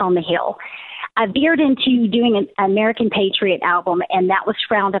lighthouse on the hill. I veered into doing an American Patriot album, and that was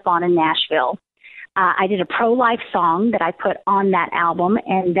frowned upon in Nashville. I did a pro-life song that I put on that album,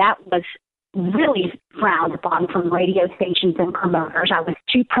 and that was really frowned upon from radio stations and promoters. I was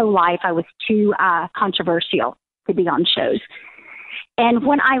too pro-life. I was too controversial to be on shows. And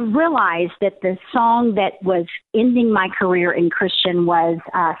when I realized that the song that was ending my career in Christian was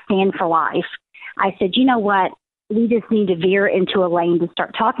Stand for Life, I said, you know what? We just need to veer into a lane to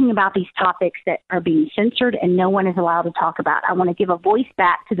start talking about these topics that are being censored and no one is allowed to talk about. I want to give a voice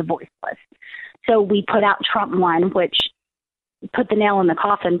back to the voiceless. So we put out Trump One, which put the nail in the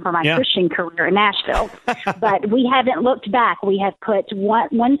coffin for my Christian career in Nashville. But we haven't looked back. We have put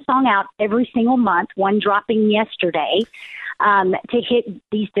one song out every single month, one dropping yesterday, to hit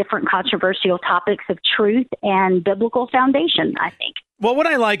these different controversial topics of truth and biblical foundation, I think. Well, what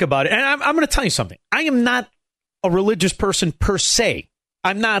I like about it, and I'm going to tell you something. I am not a religious person per se.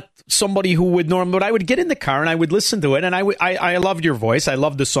 I'm not somebody who would normally, but I would get in the car and I would listen to it, and I loved your voice. I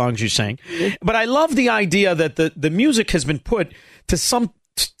loved the songs you sang, but I love the idea that the music has been put to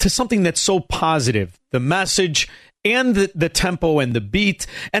something that's so positive, the message and the tempo and the beat,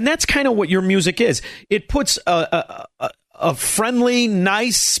 and that's kind of what your music is. It puts a friendly,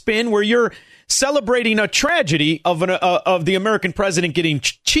 nice spin where you're celebrating a tragedy of the American president getting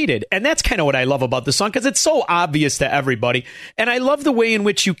cheated. And that's kind of what I love about the song, because it's so obvious to everybody. And I love the way in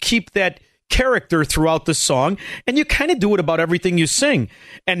which you keep that character throughout the song, and you kind of do it about everything you sing.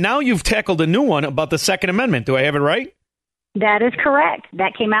 And now you've tackled a new one about the Second Amendment. Do I have it right? That is correct.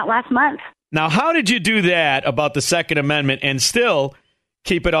 That came out last month. Now, how did you do that about the Second Amendment and still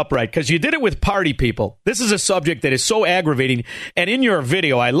keep it upright? Because you did it with party people. This is a subject that is so aggravating. And in your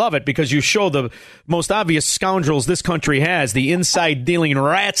video, I love it because you show the most obvious scoundrels this country has, the inside dealing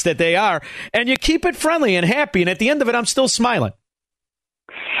rats that they are. And you keep it friendly and happy. And at the end of it, I'm still smiling.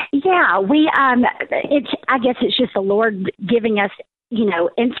 Yeah, I guess it's just the Lord giving us,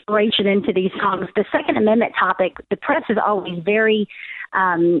 inspiration into these songs. The Second Amendment topic, the press is always very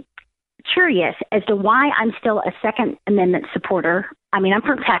curious as to why I'm still a Second Amendment supporter. I mean, I'm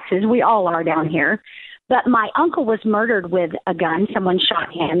from Texas. We all are down here. But my uncle was murdered with a gun. Someone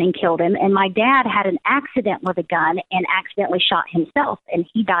shot him and killed him. And my dad had an accident with a gun and accidentally shot himself, and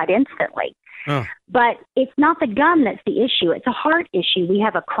he died instantly. Oh. But it's not the gun that's the issue. It's a heart issue. We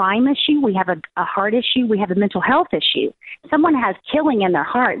have a crime issue. We have a heart issue. We have a mental health issue. Someone has killing in their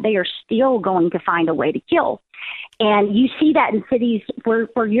heart. They are still going to find a way to kill. And you see that in cities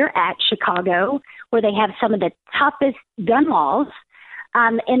where you're at, Chicago, where they have some of the toughest gun laws,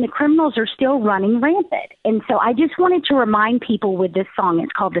 and the criminals are still running rampant. And so I just wanted to remind people with this song,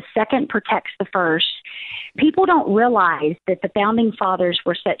 it's called The Second Protects the First. People don't realize that the founding fathers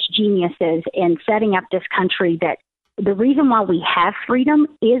were such geniuses in setting up this country that the reason why we have freedom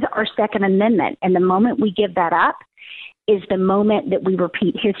is our Second Amendment. And the moment we give that up is the moment that we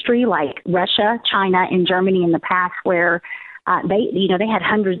repeat history like Russia, China, and Germany in the past, where they had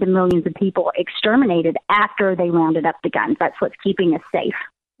hundreds of millions of people exterminated after they rounded up the guns. That's what's keeping us safe.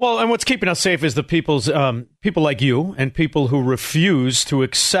 Well, and what's keeping us safe is the people like you and people who refuse to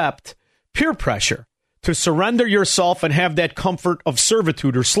accept peer pressure, to surrender yourself and have that comfort of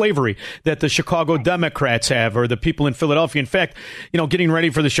servitude or slavery that the Chicago Democrats have, or the people in Philadelphia. In fact, getting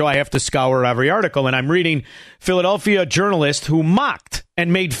ready for the show, I have to scour every article, and I'm reading Philadelphia journalist who mocked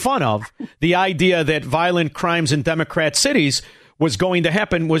and made fun of the idea that violent crimes in Democrat cities was going to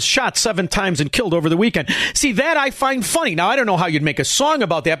happen, was shot 7 times and killed over the weekend. See, that I find funny. Now, I don't know how you'd make a song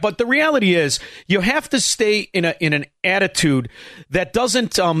about that, but the reality is you have to stay in an attitude that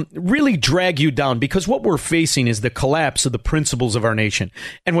doesn't really drag you down, because what we're facing is the collapse of the principles of our nation.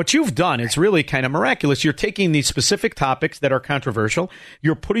 And what you've done is really kind of miraculous. You're taking these specific topics that are controversial,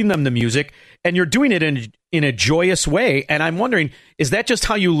 you're putting them to music, and you're doing it in a joyous way. And I'm wondering, is that just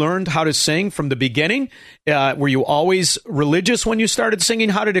how you learned how to sing from the beginning? Were you always religious when you started singing?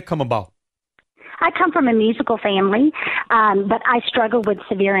 How did it come about? I come from a musical family, but I struggled with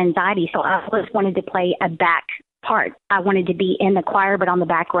severe anxiety, so I always wanted to play a back part. I wanted to be in the choir, but on the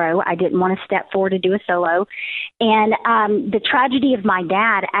back row. I didn't want to step forward to do a solo. And the tragedy of my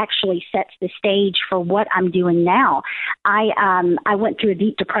dad actually sets the stage for what I'm doing now. I went through a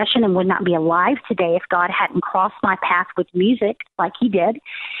deep depression and would not be alive today if God hadn't crossed my path with music like he did.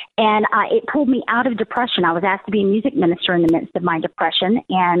 And it pulled me out of depression. I was asked to be a music minister in the midst of my depression,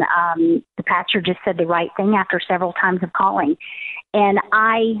 and the pastor just said the right thing after several times of calling. And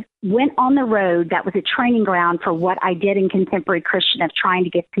I went on the road. That was a training ground for what I did in Contemporary Christian, of trying to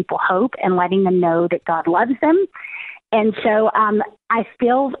give people hope and letting them know that God loves them. And so I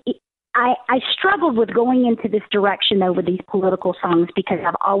struggled with going into this direction, though, with these political songs, because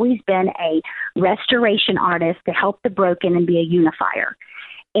I've always been a restoration artist to help the broken and be a unifier.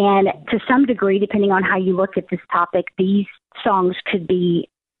 And to some degree, depending on how you look at this topic, these songs could be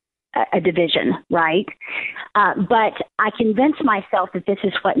a division, right? But I convinced myself that this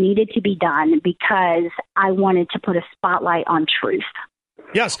is what needed to be done because I wanted to put a spotlight on truth.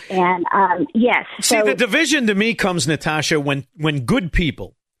 Yes. And yes. See, the division to me comes, Natasha, when good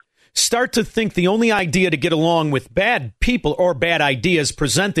people start to think the only idea to get along with bad people or bad ideas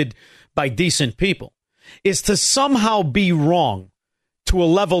presented by decent people is to somehow be wrong to a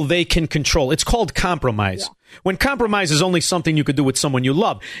level they can control. It's called compromise. Yeah. When compromise is only something you could do with someone you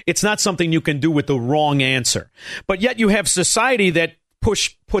love, it's not something you can do with the wrong answer. But yet you have society that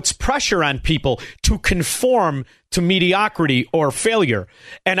puts pressure on people to conform to mediocrity or failure.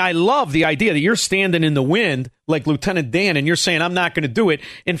 And I love the idea that you're standing in the wind like Lieutenant Dan and you're saying, I'm not going to do it.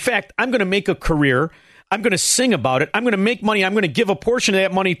 In fact, I'm going to make a career. I'm going to sing about it. I'm going to make money. I'm going to give a portion of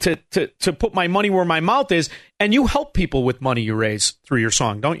that money to put my money where my mouth is. And you help people with money you raise through your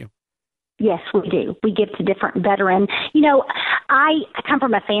song, don't you? Yes, we do. We give to different veterans. You know, I come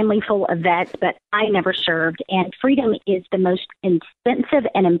from a family full of vets, but I never served. And freedom is the most expensive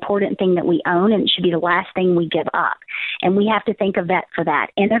and important thing that we own, and it should be the last thing we give up. And we have to think of that for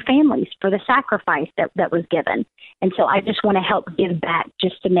that and their families for the sacrifice that was given. And so I just want to help give back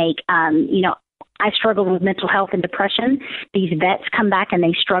just to make, I struggled with mental health and depression. These vets come back and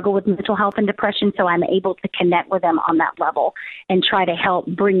they struggle with mental health and depression, so I'm able to connect with them on that level and try to help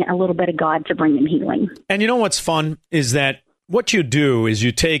bring a little bit of God to bring them healing. And you know what's fun is that what you do is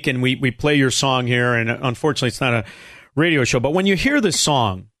you take and we play your song here, and unfortunately it's not a radio show, but when you hear the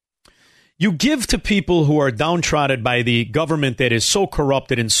song, you give to people who are downtrodden by the government that is so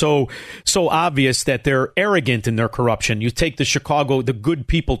corrupted and so obvious that they're arrogant in their corruption. You take the good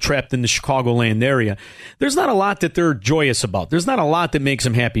people trapped in the Chicagoland area. There's not a lot that they're joyous about. There's not a lot that makes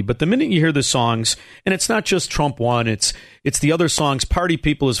them happy. But the minute you hear the songs, and it's not just Trump One, it's the other songs. Party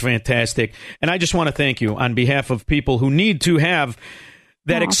People is fantastic. And I just want to thank you on behalf of people who need to have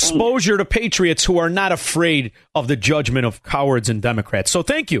that exposure to patriots who are not afraid of the judgment of cowards and Democrats. So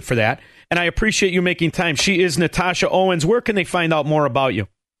thank you for that. And I appreciate you making time. She is Natasha Owens. Where can they find out more about you?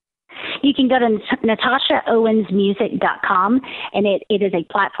 You can go to NatashaOwensMusic.com, and it is a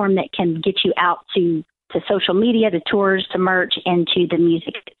platform that can get you out to social media, to tours, to merch, and to the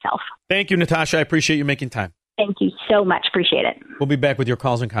music itself. Thank you, Natasha. I appreciate you making time. Thank you so much. Appreciate it. We'll be back with your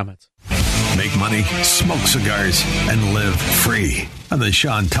calls and comments. Make money, smoke cigars, and live free on the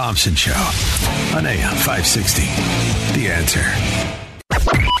Sean Thompson Show on AM 560. The Answer.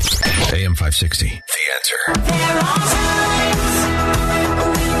 AM 560. The Answer.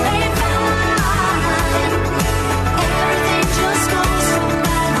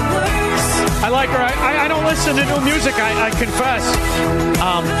 I like her. I don't listen to new music, I confess.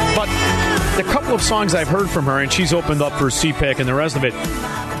 But the couple of songs I've heard from her, and she's opened up for CPAC and the rest of it,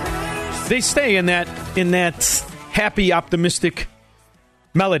 they stay in that happy, optimistic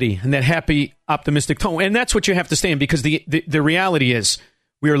melody and that happy, optimistic tone. And that's what you have to stay in, because the reality is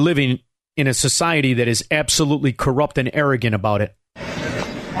we are living in a society that is absolutely corrupt and arrogant about it.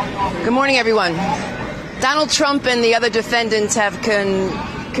 Good morning, everyone. Donald Trump and the other defendants have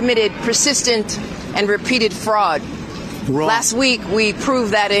committed persistent and repeated fraud. Wrong. Last week, we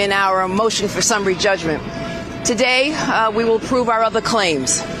proved that in our motion for summary judgment. Today, we will prove our other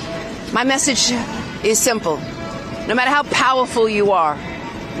claims. My message is simple. No matter how powerful you are,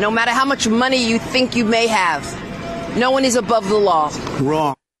 no matter how much money you think you may have, no one is above the law.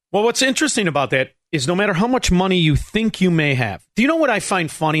 Wrong. Well, what's interesting about that is no matter how much money you think you may have. Do you know what I find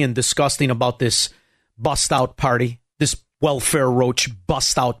funny and disgusting about this bust-out party, this welfare roach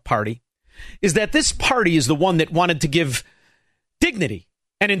bust-out party, is that this party is the one that wanted to give dignity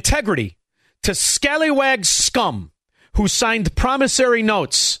and integrity to scallywag scum who signed promissory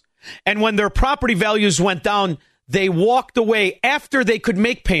notes. And when their property values went down, they walked away after they could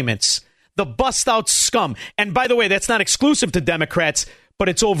make payments. The bust-out scum. And by the way, that's not exclusive to Democrats, but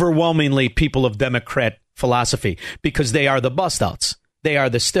it's overwhelmingly people of Democrat philosophy, because they are the bust-outs. They are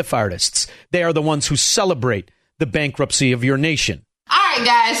the stiff artists. They are the ones who celebrate the bankruptcy of your nation. All right,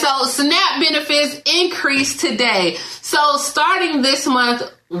 guys. So SNAP benefits increased today. So starting this month,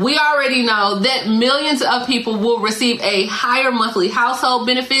 we already know that millions of people will receive a higher monthly household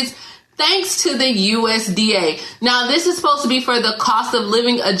benefits thanks to the USDA. Now, this is supposed to be for the cost of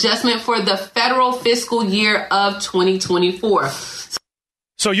living adjustment for the federal fiscal year of 2024.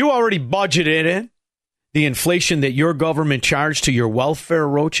 So you already budgeted in the inflation that your government charged to your welfare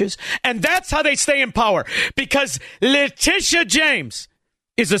roaches? And that's how they stay in power, because Letitia James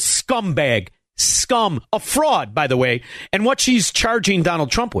is a scumbag. Scum, a fraud, by the way. And what she's charging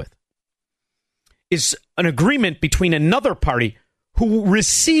Donald Trump with is an agreement between another party who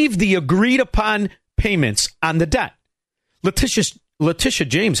received the agreed upon payments on the debt. Letitia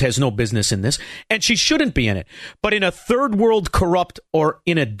James has no business in this, and she shouldn't be in it. But in a third world corrupt or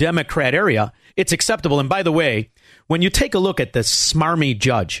in a Democrat area, it's acceptable. And by the way, when you take a look at the smarmy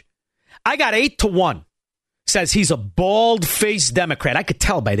judge, I got 8-1 says he's a bald-faced Democrat. I could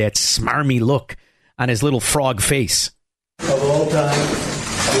tell by that smarmy look on his little frog face. Of all time,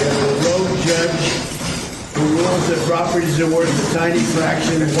 we have a rogue judge who rules that properties are worth a tiny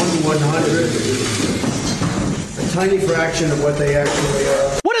fraction, 1/100th, a tiny fraction of what they actually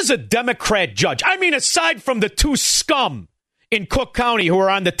are. What is a Democrat judge? I mean, aside from the two scum in Cook County who are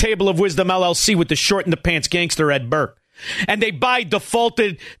on the table of wisdom LLC with the short-in-the-pants gangster Ed Burke, and they buy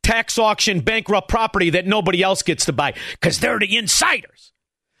defaulted tax auction bankrupt property that nobody else gets to buy because they're the insiders.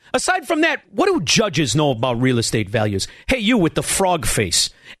 Aside from that, what do judges know about real estate values? Hey, you with the frog face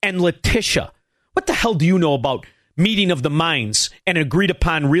and Letitia, what the hell do you know about meeting of the minds and agreed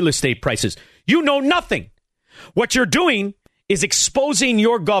upon real estate prices? You know nothing. What you're doing is exposing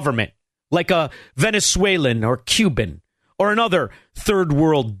your government like a Venezuelan or Cuban or another third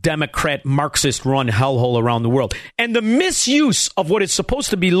world Democrat Marxist run hellhole around the world. And the misuse of what is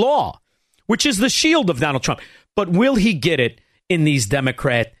supposed to be law, which is the shield of Donald Trump. But will he get it in these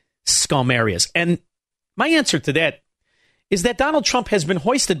Democrat scum areas? And my answer to that is that Donald Trump has been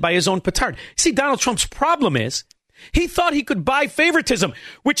hoisted by his own petard. See, Donald Trump's problem is he thought he could buy favoritism,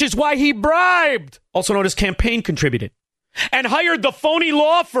 which is why he bribed, also known as campaign contributed, and hired the phony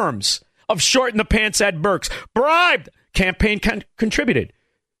law firms of short-in-the-pants Ed Burks, bribed, campaign contributed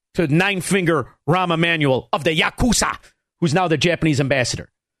to Nine-Finger Rahm Emanuel of the Yakuza, who's now the Japanese ambassador.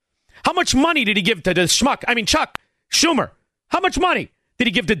 How much money did he give to the Chuck Schumer? How much money did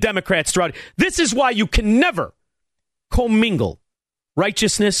he give to Democrats throughout? This is why you can never commingle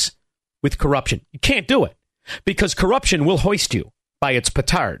righteousness with corruption. You can't do it because corruption will hoist you by its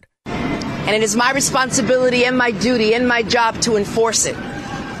petard. And it is my responsibility and my duty and my job to enforce it.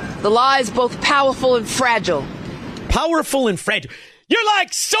 The law is both powerful and fragile. Powerful and fragile. You're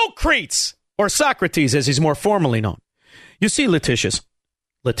like Socrates, or Socrates as he's more formally known. You see,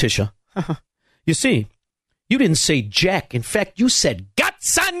 Letitia, you see, you didn't say jack. In fact, you said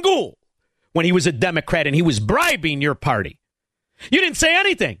Gatsangul when he was a Democrat and he was bribing your party. You didn't say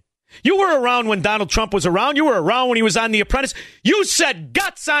anything. You were around when Donald Trump was around. You were around when he was on The Apprentice. You said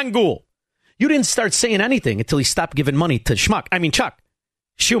Gatsangul. You didn't start saying anything until he stopped giving money to Chuck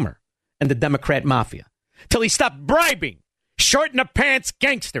Schumer and the Democrat mafia. Till he stopped bribing short-in-the-pants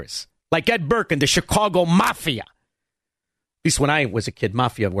gangsters like Ed Burke and the Chicago Mafia. At least when I was a kid,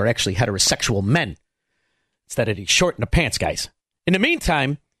 mafia were actually heterosexual men instead of these short-in-the-pants guys. In the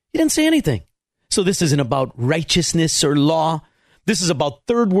meantime, he didn't say anything. So this isn't about righteousness or law. This is about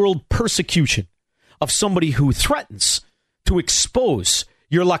third world persecution of somebody who threatens to expose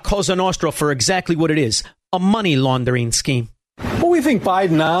your La Cosa Nostra for exactly what it is, a money laundering scheme. Well, we think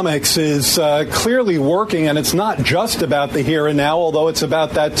Bidenomics is clearly working, and it's not just about the here and now, although it's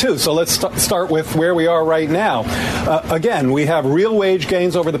about that, too. So let's start with where we are right now. Again, we have real wage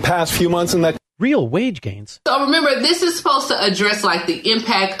gains over the past few months, and that real wage gains. So remember, this is supposed to address like the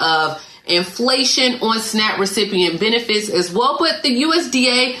impact of inflation on SNAP recipient benefits as well. But the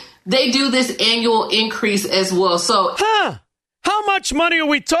USDA, they do this annual increase as well. So, how much money are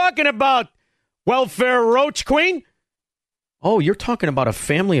we talking about, welfare roach queen? Oh, you're talking about a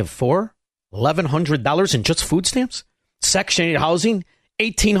family of four? $1,100 in just food stamps? Section 8 housing?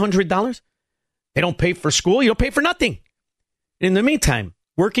 $1,800? They don't pay for school. You don't pay for nothing. In the meantime,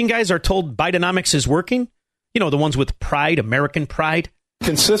 working guys are told Bidenomics is working. You know, the ones with pride, American pride.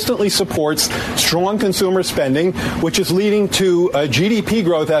 Consistently supports strong consumer spending, which is leading to GDP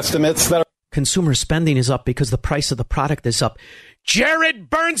growth estimates that are... Consumer spending is up because the price of the product is up. Jared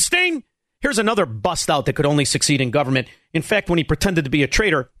Bernstein? Here's another bust out that could only succeed in government. In fact, when he pretended to be a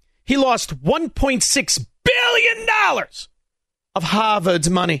traitor, he lost $1.6 billion of Harvard's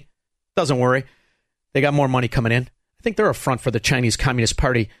money. Doesn't worry. They got more money coming in. I think they're a front for the Chinese Communist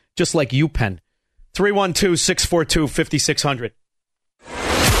Party, just like UPenn. 312-642-5600.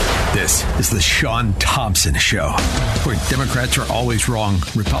 This is the Sean Thompson Show, where Democrats are always wrong,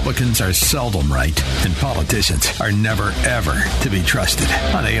 Republicans are seldom right, and politicians are never, ever to be trusted.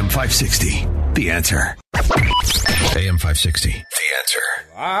 On AM 560, The Answer. AM 560, The Answer.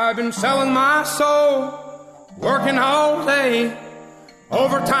 I've been selling my soul, working all day,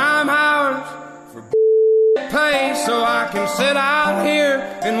 overtime hours for pay, so I can sit out here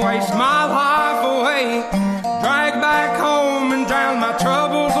and waste my life away, drag back home and drown my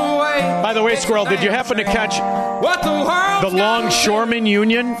troubles away. By the way, Squirrel, did you happen to catch the Longshoremen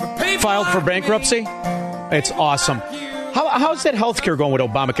Union filed for bankruptcy? It's awesome. How's that healthcare going with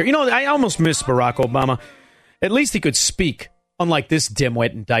Obamacare? You know, I almost miss Barack Obama. At least he could speak, unlike this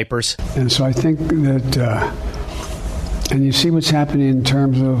dimwit in diapers. And so I think that, and you see what's happening in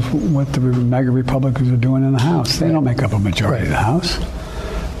terms of what the MAGA Republicans are doing in the House. They don't make up a majority of the House,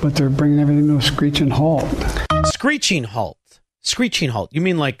 but they're bringing everything to a screeching halt. screeching halt. Screeching halt. You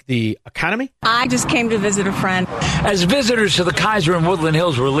mean like the economy? I just came to visit a friend. As visitors to the Kaiser in Woodland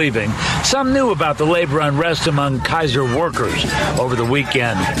Hills were leaving, some knew about the labor unrest among Kaiser workers. Over the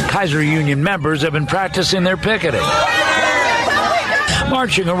weekend, Kaiser union members have been practicing their picketing,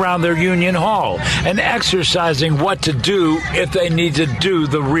 marching around their union hall and exercising what to do if they need to do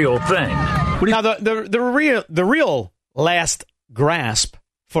the real thing. Now, the real last grasp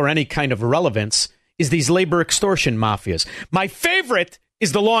for any kind of relevance is these labor extortion mafias. My favorite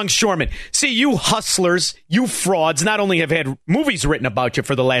is the longshoremen. See, you hustlers, you frauds, not only have had movies written about you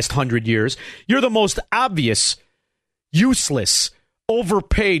for the last 100 years, you're the most obvious, useless,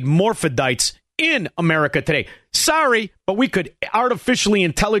 overpaid morphidites in America today. Sorry, but we could artificially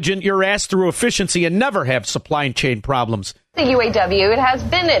intelligent your ass through efficiency and never have supply chain problems. The UAW,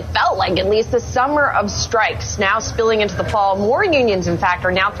 it felt like at least the summer of strikes now spilling into the fall. More unions, in fact,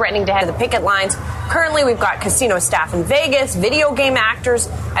 are now threatening to head to the picket lines. Currently, we've got casino staff in Vegas, video game actors,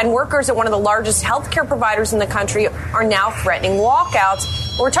 and workers at one of the largest healthcare providers in the country are now threatening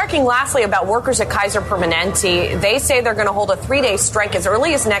walkouts. We're talking lastly about workers at Kaiser Permanente. They say they're going to hold a 3-day strike as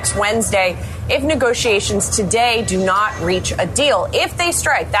early as next Wednesday if negotiations today do not reach a deal. If they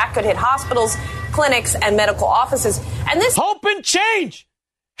strike, that could hit hospitals, clinics, and medical offices. And this hope and change.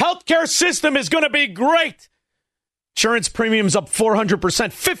 Healthcare system is going to be great. Insurance premiums up 400%,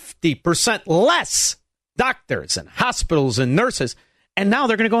 50% less. Doctors and hospitals and nurses. And now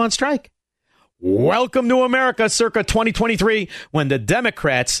they're going to go on strike. Welcome to America, circa 2023, when the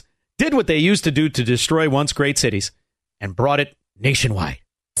Democrats did what they used to do to destroy once great cities and brought it nationwide.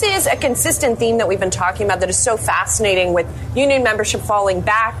 This is a consistent theme that we've been talking about that is so fascinating with union membership falling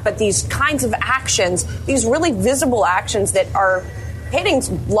back, but these kinds of actions, these really visible actions that are hitting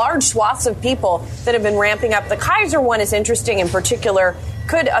large swaths of people that have been ramping up. The Kaiser one is interesting in particular,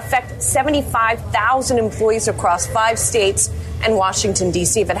 could affect 75,000 employees across 5 states and Washington,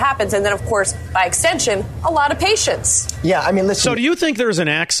 D.C. if it happens. And then, of course, by extension, a lot of patients. Yeah, I mean, listen. So do you think there's an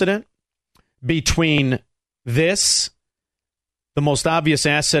accident between this, the most obvious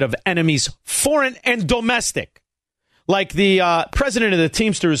asset of enemies, foreign and domestic, like the president of the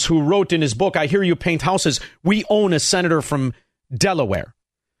Teamsters who wrote in his book, I Hear You Paint Houses, we own a senator from Delaware.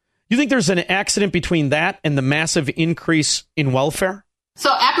 You think there's an accident between that and the massive increase in welfare? So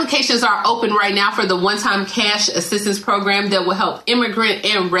applications are open right now for the one-time cash assistance program that will help immigrant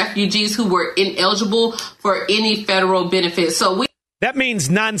and refugees who were ineligible for any federal benefits. That means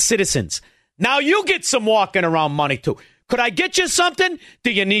non-citizens. Now you get some walking around money too. Could I get you something?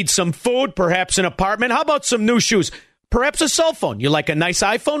 Do you need some food? Perhaps an apartment? How about some new shoes? Perhaps a cell phone. You like a nice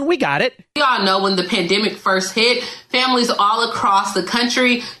iPhone? We got it. We all know when the pandemic first hit, families all across the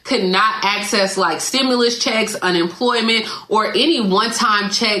country could not access like stimulus checks, unemployment, or any one-time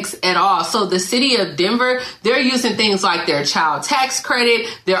checks at all. So the city of Denver, they're using things like their child tax credit.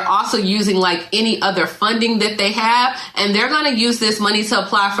 They're also using like any other funding that they have. And they're going to use this money to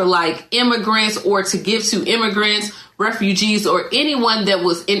apply for like immigrants or to give to immigrants, refugees, or anyone that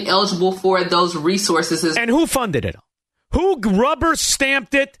was ineligible for those resources. And who funded it? Who rubber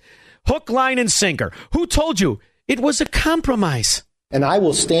stamped it, hook, line, and sinker? Who told you it was a compromise? And I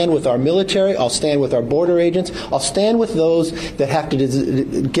will stand with our military. I'll stand with our border agents. I'll stand with those that have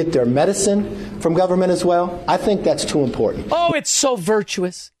to get their medicine from government as well. I think that's too important. Oh, it's so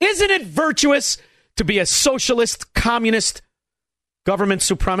virtuous. Isn't it virtuous to be a socialist, communist, government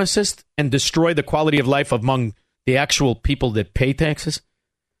supremacist and destroy the quality of life among the actual people that pay taxes?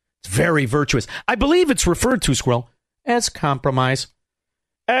 It's very virtuous. I believe it's referred to, Squirrel, as compromise.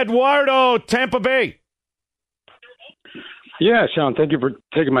 Eduardo, Tampa Bay. Yeah, Sean, thank you for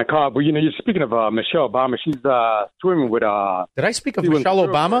taking my call. But, you know, you're speaking of Michelle Obama. She's swimming with... Did I speak of Michelle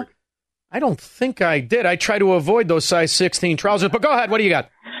Obama? I don't think I did. I try to avoid those size 16 trousers. But go ahead. What do you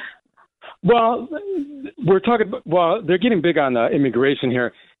got? Well, they're getting big on immigration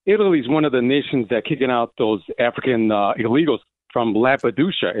here. Italy's one of the nations that kicking out those African illegals from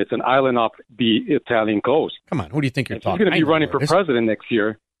Lampedusa. It's an island off the Italian coast. Come on, who do you think you're talking? She's going to be running for president next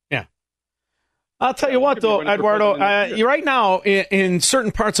year. Yeah. I'll tell you what, though, Eduardo, right now in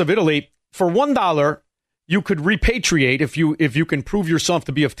certain parts of Italy, for $1, you could repatriate if you can prove yourself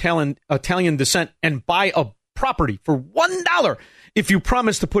to be of Italian descent and buy a property for $1 if you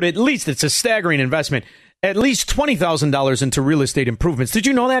promise to put at least, it's a staggering investment, at least $20,000 into real estate improvements. Did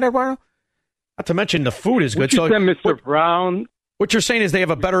you know that, Eduardo? Not to mention the food is good. So, Mr. Brown. What you're saying is they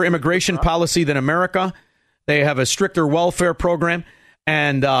have a better immigration policy than America. They have a stricter welfare program,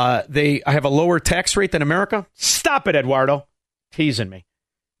 and they have a lower tax rate than America. Stop it, Eduardo. Teasing me.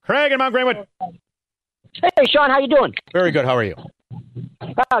 Craig and Mount Greenwood. Hey, Sean, how you doing? Very good. How are you?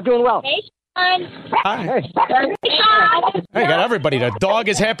 Doing well. Hi. Hey, got everybody. The dog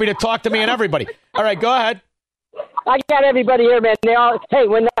is happy to talk to me and everybody. All right, go ahead. I got everybody here, man. They all, hey,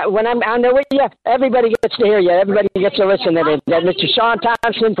 when I'm on there with you, everybody gets to hear you. Everybody gets to listen to me. Mr. Sean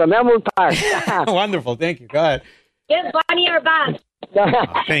Thompson from Elmwood Park. Wonderful. Thank you. Go ahead. Give Bonnie your boss.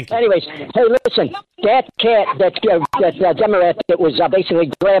 Thank you. Anyways, hey, listen, that cat, that Democrat that was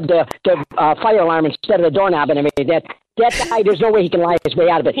basically grabbed the fire alarm instead of the doorknob and everything, that guy, there's no way he can lie his way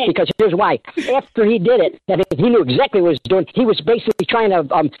out of it, because here's why. After he did it, he knew exactly what he was doing. He was basically trying to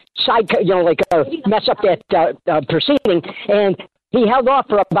mess up that proceeding, and he held off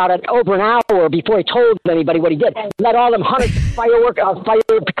for about over an hour before he told anybody what he did. Let all them 100 fire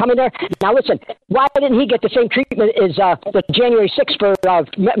come in there. Now listen, why didn't he get the same treatment as the January 6th for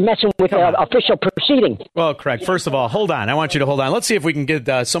messing with official proceeding? Well, Craig, first of all, hold on. I want you to hold on. Let's see if we can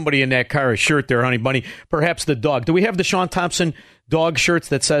get somebody in that car a shirt there, honey bunny. Perhaps the dog. Do we have the Sean Thompson dog shirts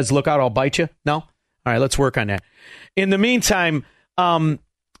that says, "Look out, I'll bite you"? No? All right, let's work on that. In the meantime, the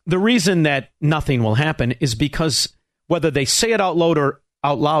reason that nothing will happen is because whether they say it out loud or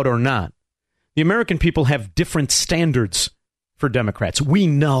not, the American people have different standards for Democrats. We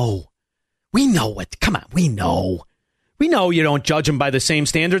know it. Come on, we know. We know you don't judge them by the same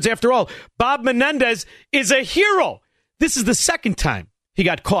standards. After all, Bob Menendez is a hero. This is the second time he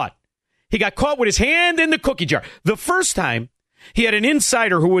got caught. He got caught with his hand in the cookie jar. The first time, he had an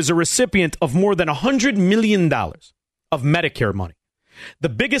insider who was a recipient of more than $100 million of Medicare money. The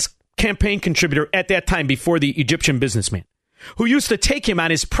biggest campaign contributor at that time before the Egyptian businessman, who used to take him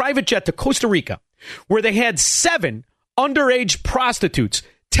on his private jet to Costa Rica, where they had 7 underage prostitutes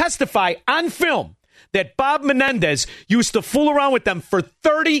testify on film that Bob Menendez used to fool around with them for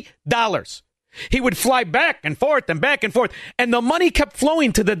 $30. He would fly back and forth, and the money kept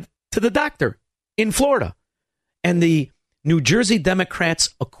flowing to the doctor in Florida. And the New Jersey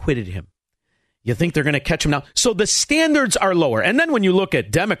Democrats acquitted him. You think they're going to catch him now? So the standards are lower. And then when you look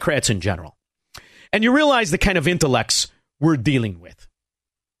at Democrats in general, and you realize the kind of intellects we're dealing with.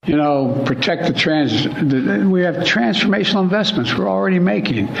 Protect we have transformational investments we're already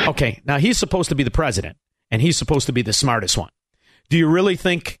making. Okay, now he's supposed to be the president, and he's supposed to be the smartest one. Do you really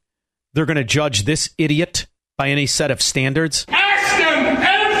think they're going to judge this idiot by any set of standards? Ask them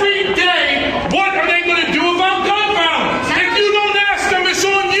every day, what are they going to do about gun violence? If you don't ask them, it's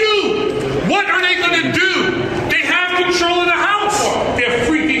on you. What are they going to do? They have control of the House. They're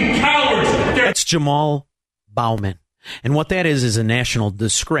freaking cowards. That's Jamal Bowman. And what that is a national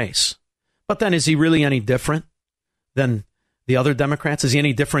disgrace. But then is he really any different than the other Democrats? Is he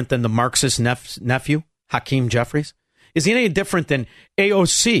any different than the Marxist nephew, Hakeem Jeffries? Is he any different than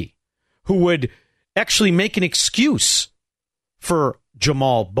AOC, who would actually make an excuse for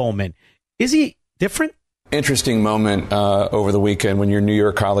Jamal Bowman? Is he different? Interesting moment over the weekend when your New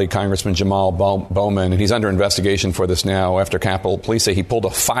York colleague, Congressman Jamal Bowman, and he's under investigation for this now after Capitol Police say he pulled a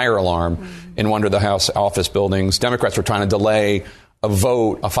fire alarm in one of the House office buildings. Democrats were trying to delay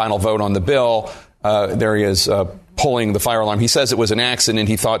a final vote on the bill. There he is pulling the fire alarm. He says it was an accident.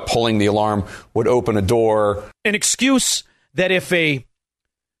 He thought pulling the alarm would open a door. An excuse that if a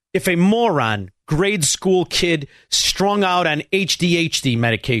moron, grade school kid strung out on HDHD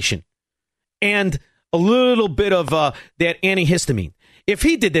medication and a little bit of that antihistamine, if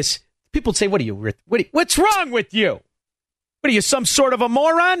he did this, people would say, what's wrong with you? What are you, some sort of a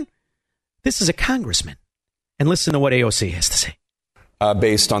moron? This is a congressman. And listen to what AOC has to say.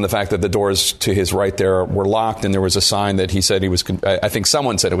 Based on the fact that the doors to his right there were locked, and there was a sign that he said he was, I think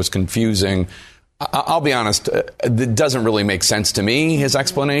someone said it was confusing. I'll be honest, it doesn't really make sense to me, his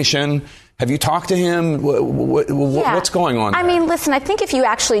explanation. Have you talked to him? What's going on there? I mean, listen, I think if you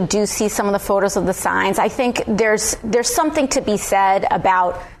actually do see some of the photos of the signs, I think there's something to be said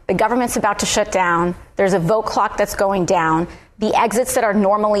about the government's about to shut down. There's a vote clock that's going down. The exits that are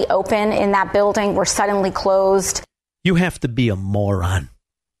normally open in that building were suddenly closed. You have to be a moron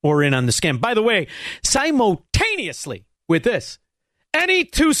or in on the scam. By the way, simultaneously with this, Annie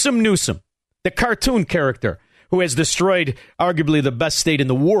Newsom, the cartoon character who has destroyed arguably the best state in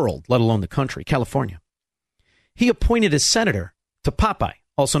the world, let alone the country, California. He appointed a senator to Popeye,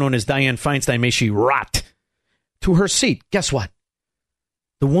 also known as Dianne Feinstein, may she rot, to her seat. Guess what?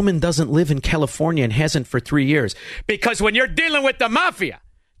 The woman doesn't live in California and hasn't for 3 years. Because when you're dealing with the mafia,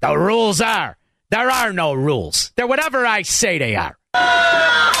 the rules are, there are no rules. They're whatever I say they are.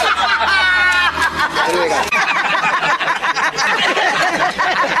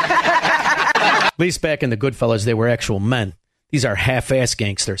 At least back in the Goodfellas, they were actual men. These are half-ass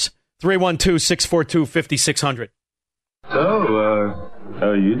gangsters. 312-642-5600. So, how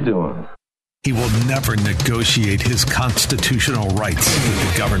are you doing? He will never negotiate his constitutional rights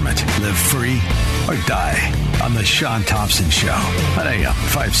with the government. Live free or die on The Sean Thompson Show on AM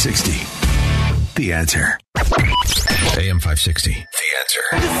 560. The Answer. AM 560. The Answer.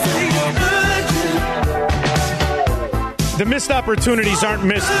 The missed opportunities aren't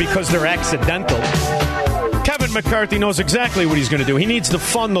missed because they're accidental. Kevin McCarthy knows exactly what he's going to do. He needs to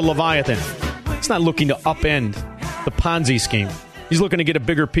fund the Leviathan. He's not looking to upend the Ponzi scheme. He's looking to get a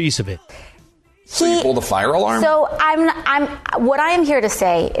bigger piece of it. So you pulled the fire alarm? So what I am here to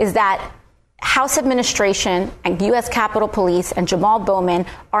say is that House administration and U.S. Capitol Police and Jamal Bowman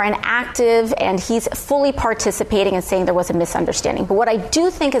are an active, and he's fully participating in saying there was a misunderstanding. But what I do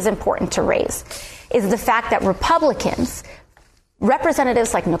think is important to raise is the fact that Republicans,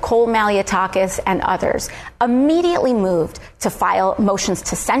 representatives like Nicole Malliotakis and others, immediately moved to file motions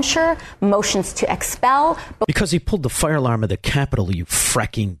to censure, motions to expel. Because he pulled the fire alarm at the Capitol, you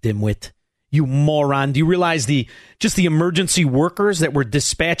fracking dimwit. You moron. Do you realize the emergency workers that were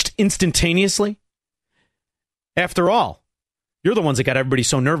dispatched instantaneously? After all, you're the ones that got everybody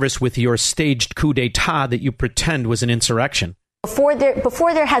so nervous with your staged coup d'etat that you pretend was an insurrection. Before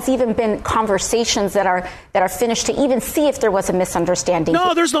there has even been conversations that are finished to even see if there was a misunderstanding.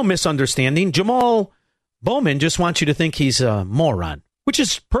 No, there's no misunderstanding. Jamal Bowman just wants you to think he's a moron, which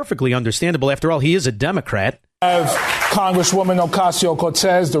is perfectly understandable. After all, he is a Democrat. Congresswoman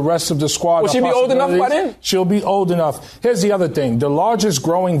Ocasio-Cortez, the rest of the squad. Will she be old enough by then? She'll be old enough. Here's the other thing. The largest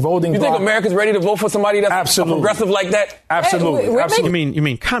growing voting bloc. You think America's ready to vote for somebody that's progressive like that? Absolutely. Hey, absolutely. You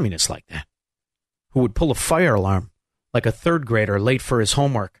mean communists like that? Who would pull a fire alarm like a third grader late for his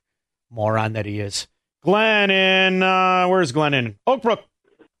homework? Moron that he is. Glenn in, where's Glenn in? Oak Brook.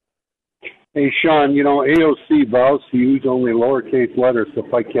 Hey, Sean, AOC vows to use only lowercase letters to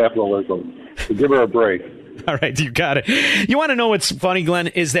fight capitalism. So give her a break. All right, you got it. You want to know what's funny, Glenn,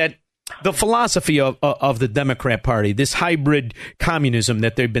 is that the philosophy of the Democrat Party, this hybrid communism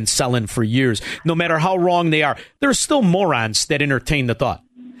that they've been selling for years, no matter how wrong they are, there are still morons that entertain the thought.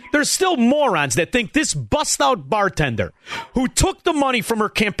 There's still morons that think this bust-out bartender who took the money from her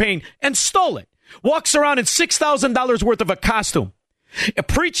campaign and stole it, walks around in $6,000 worth of a costume,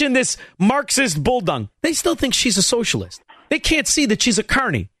 preaching this Marxist bulldog. They still think she's a socialist. They can't see that she's a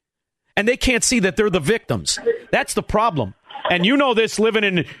carny. And they can't see that they're the victims. That's the problem. And you know this, living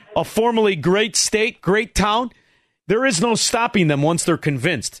in a formerly great state, great town, there is no stopping them once they're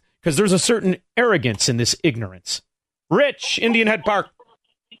convinced, because there's a certain arrogance in this ignorance. Rich, Indian Head Park.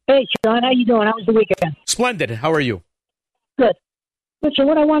 Hey, Sean, how you doing? How was the weekend? Splendid. How are you? Good. Listen,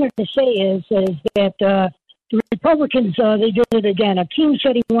 what I wanted to say is that the Republicans, they did it again. Akeem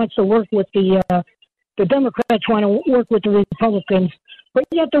said he wants to work with the Democrats want to work with the Republicans. But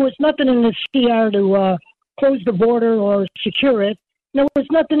yet there was nothing in the CR to close the border or secure it. There was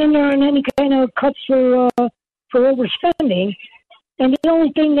nothing in there on any kind of cuts for overspending. And the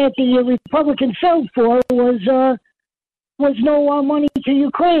only thing that the Republicans fell for was no money to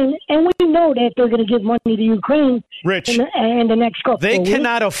Ukraine. And we know that they're going to give money to Ukraine. Rich, in the next couple they of weeks.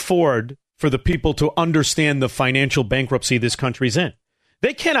 cannot afford for the people to understand the financial bankruptcy this country's in.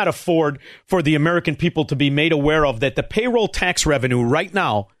 They cannot afford for the American people to be made aware of that the payroll tax revenue right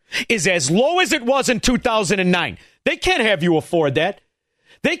now is as low as it was in 2009. They can't have you afford that.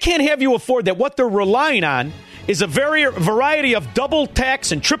 They can't have you afford that. What they're relying on is a variety of double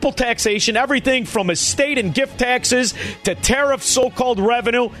tax and triple taxation, everything from estate and gift taxes to tariff so-called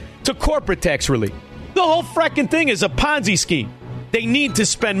revenue to corporate tax relief. The whole fracking thing is a Ponzi scheme. They need to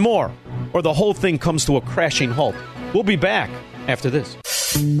spend more, or the whole thing comes to a crashing halt. We'll be back after this.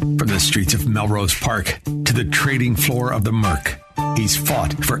 From the streets of Melrose Park to the trading floor of the Merc, he's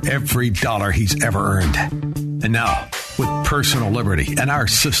fought for every dollar he's ever earned. And now, with personal liberty and our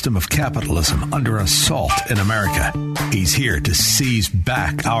system of capitalism under assault in America, he's here to seize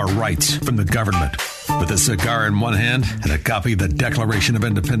back our rights from the government. With a cigar in one hand and a copy of the Declaration of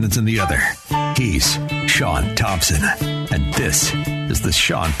Independence in the other, he's Sean Thompson. And this is the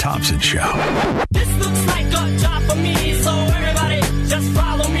Sean Thompson Show. This looks like a job for me, so everybody just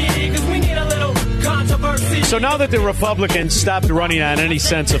follow me, because we need a little controversy. So now that the Republicans stopped running on any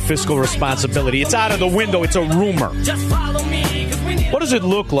sense of fiscal responsibility, it's out of the window. It's a rumor. Just follow me, because we need What does it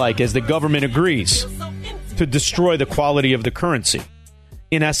look like as the government agrees to destroy the quality of the currency?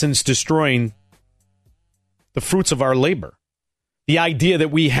 In essence, destroying the fruits of our labor. The idea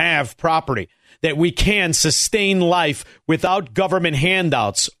that we have property, that we can sustain life without government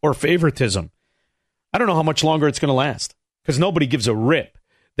handouts or favoritism. I don't know how much longer it's going to last, because nobody gives a rip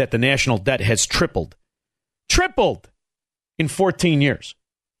that the national debt has tripled. Tripled in 14 years.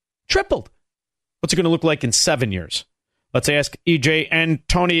 Tripled. What's it going to look like in 7 years? Let's ask EJ and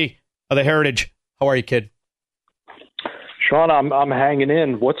Tony of the Heritage. How are you, kid? Sean, I'm hanging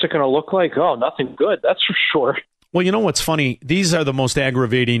in. What's it going to look like? Oh, nothing good. That's for sure. Well, you know what's funny? These are the most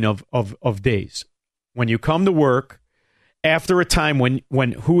aggravating of days. When you come to work after a time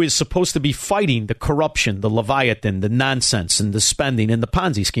when who is supposed to be fighting the corruption, the Leviathan, the nonsense, and the spending, and the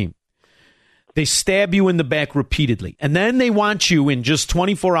Ponzi scheme. They stab you in the back repeatedly. And then they want you in just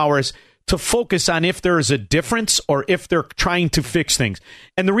 24 hours to focus on if there is a difference or if they're trying to fix things.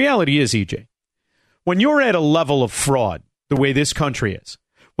 And the reality is, EJ, when you're at a level of fraud, the way this country is,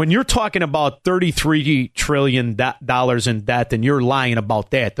 when you're talking about $33 trillion in debt and you're lying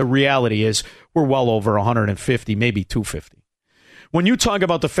about that, the reality is we're well over 150, maybe 250. When you talk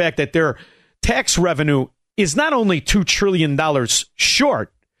about the fact that their tax revenue is not only $2 trillion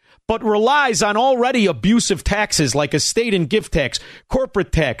short, but relies on already abusive taxes like estate and gift tax,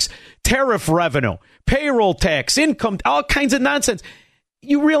 corporate tax, tariff revenue, payroll tax, income, all kinds of nonsense,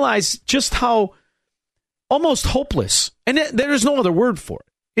 you realize just how almost hopeless, and there's no other word for it.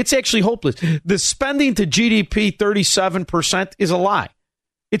 It's actually hopeless. The spending to GDP 37% is a lie.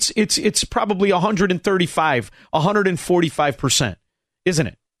 It's probably 135, 145%, isn't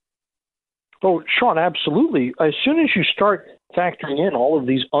it? Oh, Sean, absolutely. As soon as you start factoring in all of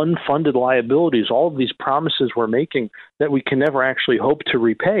these unfunded liabilities, all of these promises we're making that we can never actually hope to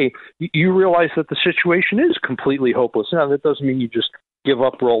repay, you realize that the situation is completely hopeless. Now, that doesn't mean you just give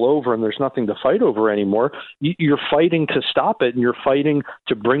up, roll over, and there's nothing to fight over anymore. You're fighting to stop it, and you're fighting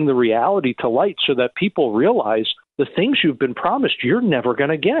to bring the reality to light so that people realize the things you've been promised you're never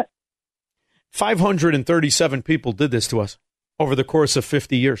going to get. 537 people did this to us over the course of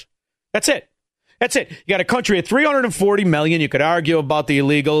 50 years. That's it. That's it. You got a country at 340 million. You could argue about the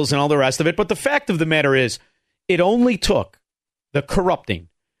illegals and all the rest of it. But the fact of the matter is, it only took the corrupting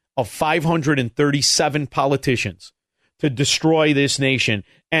of 537 politicians to destroy this nation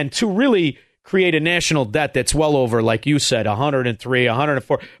and to really create a national debt that's well over, like you said, 103,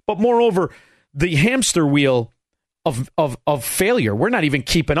 104. But moreover, the hamster wheel of failure. We're not even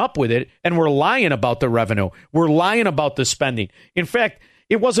keeping up with it, and we're lying about the revenue. We're lying about the spending. In fact,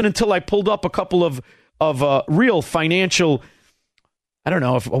 it wasn't until I pulled up a couple of real financial, I don't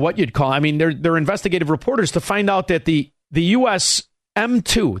know what you'd call, I mean, they're investigative reporters to find out that the U.S.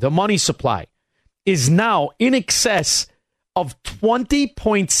 M2, the money supply, is now in excess of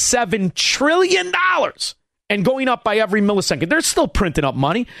 $20.7 trillion and going up by every millisecond. They're still printing up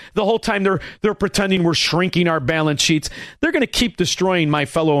money. The whole time they're pretending we're shrinking our balance sheets. They're going to keep destroying my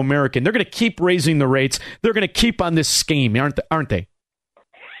fellow American. They're going to keep raising the rates. They're going to keep on this scheme, aren't they?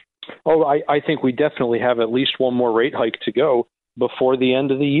 Oh, I think we definitely have at least one more rate hike to go before the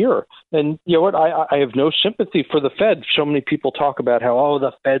end of the year. And you know what? I have no sympathy for the Fed. So many people talk about how,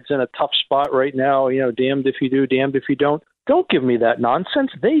 the Fed's in a tough spot right now. You know, damned if you do, damned if you don't. Don't give me that nonsense.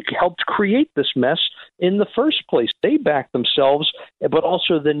 They helped create this mess in the first place. They backed themselves, but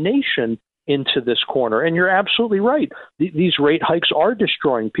also the nation, into this corner. And you're absolutely right. These rate hikes are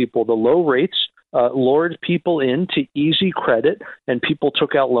destroying people. The low rates lured people into easy credit, and people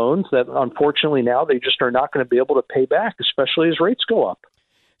took out loans that unfortunately now they just are not going to be able to pay back, especially as rates go up.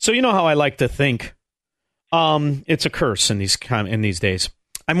 So you know how I like to think. It's a curse in these days.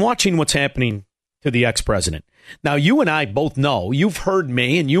 I'm watching what's happening to the ex-president. Now, you and I both know, you've heard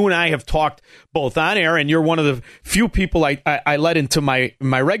me, and you and I have talked both on air, and you're one of the few people I let into my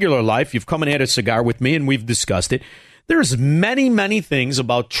regular life. You've come and had a cigar with me, and we've discussed it. There's many, many things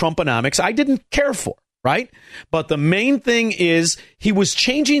about Trumponomics I didn't care for, right? But the main thing is he was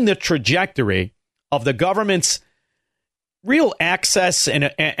changing the trajectory of the government's real access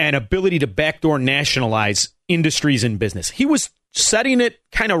and ability to backdoor nationalize industries and business. He was setting it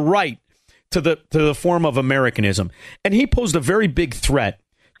kind of right to the form of Americanism. And he posed a very big threat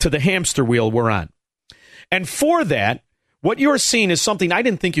to the hamster wheel we're on. And for that, what you're seeing is something I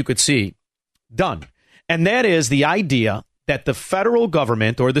didn't think you could see done. And that is the idea that the federal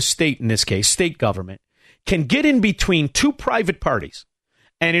government, or the state in this case, state government, can get in between two private parties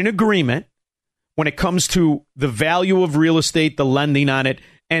and an agreement when it comes to the value of real estate, the lending on it,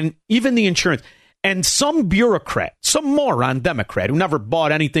 and even the insurance. And some bureaucrat, some moron Democrat who never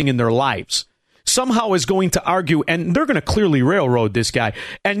bought anything in their lives, somehow is going to argue, and they're going to clearly railroad this guy,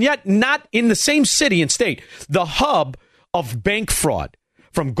 and yet not in the same city and state, the hub of bank fraud,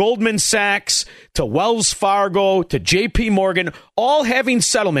 from Goldman Sachs to Wells Fargo to J.P. Morgan, all having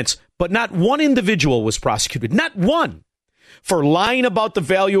settlements, but not one individual was prosecuted, not one, for lying about the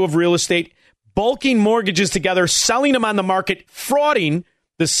value of real estate, bulking mortgages together, selling them on the market, frauding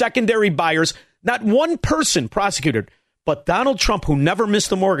the secondary buyers. Not one person prosecuted, but Donald Trump, who never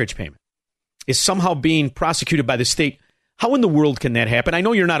missed a mortgage payment, is somehow being prosecuted by the state How in the world can that happen? I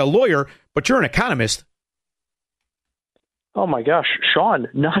know you're not a lawyer, but you're an economist. Oh, my gosh, Sean,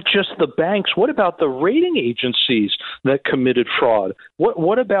 not just the banks. What about the rating agencies that committed fraud?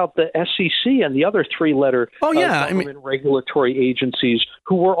 What about the SEC and the other three-letter government regulatory agencies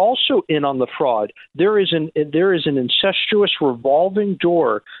who were also in on the fraud? There is an incestuous revolving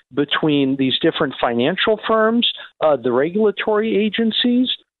door between these different financial firms, the regulatory agencies.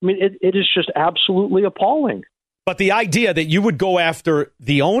 I mean, it is just absolutely appalling. But the idea that you would go after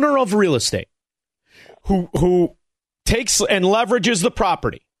the owner of real estate who takes and leverages the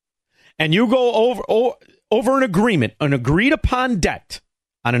property, and you go over an agreement, an agreed upon debt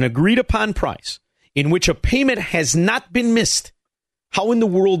on an agreed upon price in which a payment has not been missed. How in the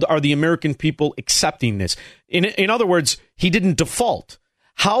world are the American people accepting this? In other words, he didn't default.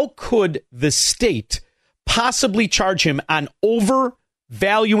 How could the state possibly charge him on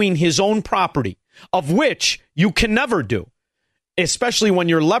overvaluing his own property, of which you can never do? Especially when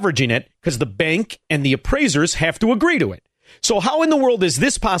you're leveraging it, because the bank and the appraisers have to agree to it. So how in the world is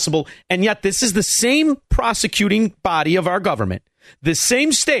this possible? And yet this is the same prosecuting body of our government, the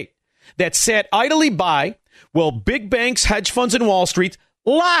same state that sat idly by while big banks, hedge funds, and Wall Street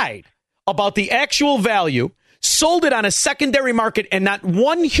lied about the actual value, sold it on a secondary market, and not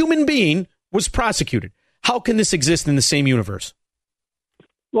one human being was prosecuted. How can this exist in the same universe?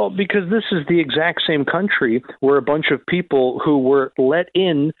 Well, because this is the exact same country where a bunch of people who were let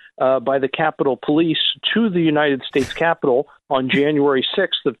in by the Capitol Police to the United States Capitol on January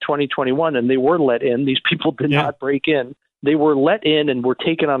 6th of 2021, and they were let in. These people did not break in. They were let in and were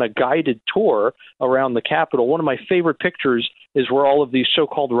taken on a guided tour around the Capitol. One of my favorite pictures is where all of these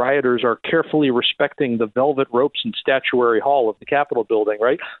so-called rioters are carefully respecting the velvet ropes and statuary hall of the Capitol building,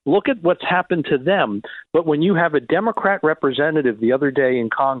 right? Look at what's happened to them. But when you have a Democrat representative the other day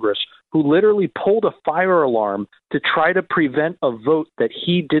in Congress who literally pulled a fire alarm to try to prevent a vote that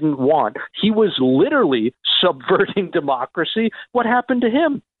he didn't want, he was literally subverting democracy. What happened to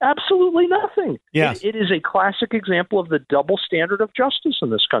him? Absolutely nothing. Yes. It is a classic example of the double standard of justice in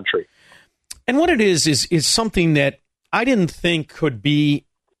this country. And what it is something that I didn't think could be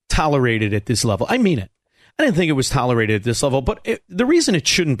tolerated at this level. I mean it. I didn't think it was tolerated at this level, but the reason it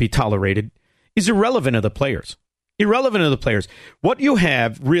shouldn't be tolerated is irrelevant of the players. Irrelevant of the players. What you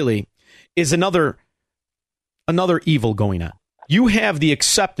have really is another evil going on. You have the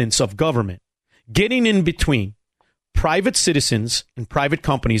acceptance of government getting in between private citizens and private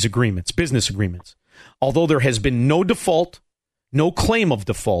companies' agreements, business agreements. Although there has been no default, no claim of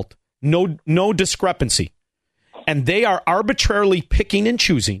default, no discrepancy. And they are arbitrarily picking and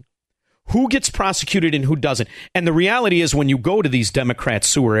choosing who gets prosecuted and who doesn't. And the reality is when you go to these Democrat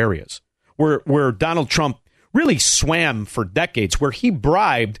sewer areas where Donald Trump really swam for decades, where he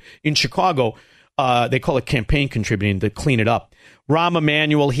bribed in Chicago, they call it campaign contributing to clean it up. Rahm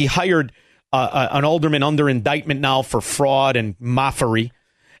Emanuel, he hired an alderman under indictment now for fraud and maffery,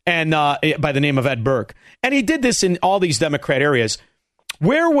 and by the name of Ed Burke. And he did this in all these Democrat areas.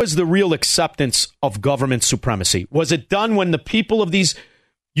 Where was the real acceptance of government supremacy? Was it done when the people of these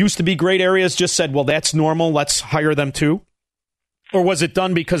used to be great areas just said, well, that's normal, let's hire them too? Or was it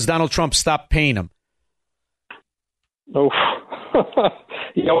done because Donald Trump stopped paying them? Oh,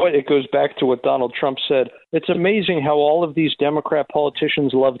 you know what? It goes back to what Donald Trump said. It's amazing how all of these Democrat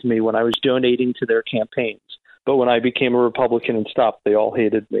politicians loved me when I was donating to their campaigns. But when I became a Republican and stopped, they all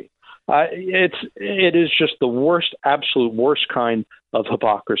hated me. It is just the worst, absolute worst kind of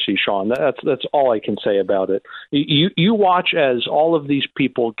hypocrisy, Sean. That's all I can say about it. You watch as all of these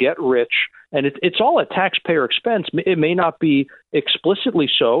people get rich, and it's all at taxpayer expense. It may not be explicitly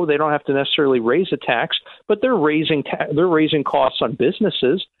so. They don't have to necessarily raise a tax, but they're raising costs on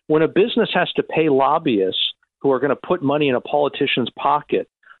businesses. When a business has to pay lobbyists who are going to put money in a politician's pocket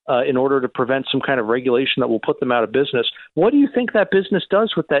in order to prevent some kind of regulation that will put them out of business, what do you think that business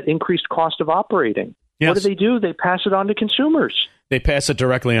does with that increased cost of operating? Yes. What do? They pass it on to consumers. They pass it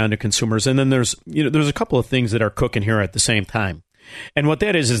directly on to consumers. And then there's a couple of things that are cooking here at the same time. And what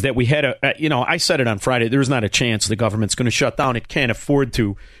that is that we had I said it on Friday, there's not a chance the government's going to shut down. It can't afford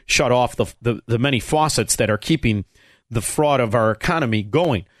to shut off the many faucets that are keeping the fraud of our economy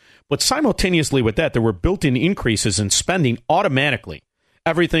going. But simultaneously with that, there were built-in increases in spending automatically.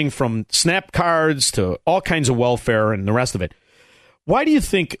 Everything from SNAP cards to all kinds of welfare and the rest of it. Why do you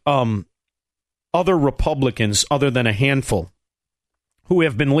think other Republicans, other than a handful, who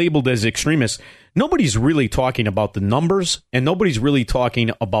have been labeled as extremists, nobody's really talking about the numbers and nobody's really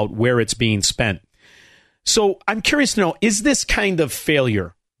talking about where it's being spent? So I'm curious to know, is this kind of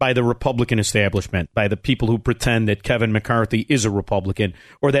failure by the Republican establishment, by the people who pretend that Kevin McCarthy is a Republican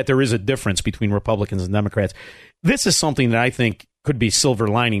or that there is a difference between Republicans and Democrats. This is something that I think could be silver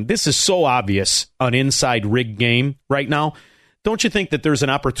lining. This is so obvious an inside rig game right now. Don't you think that there's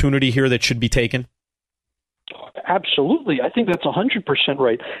an opportunity here that should be taken? Absolutely. I think that's 100%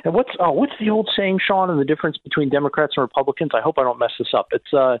 right. And what's the old saying, Sean, and the difference between Democrats and Republicans? I hope I don't mess this up.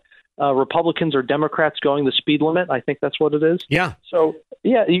 It's Republicans or Democrats going the speed limit. I think that's what it is. Yeah. So,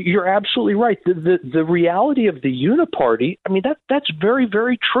 yeah, you're absolutely right. The reality of the uniparty, I mean, that's very,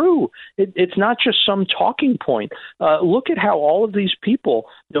 very true. It's not just some talking point. Look at how all of these people,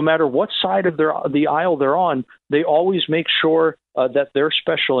 no matter what side of the aisle they're on, they always make sure that their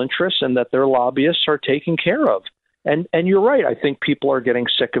special interests and that their lobbyists are taken care of. And you're right. I think people are getting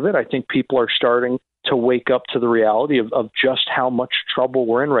sick of it. I think people are starting to wake up to the reality of just how much trouble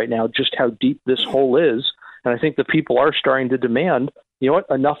we're in right now, just how deep this hole is. And I think the people are starting to demand, you know what,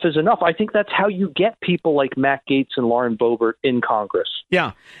 enough is enough. I think that's how you get people like Matt Gaetz and Lauren Boebert in Congress.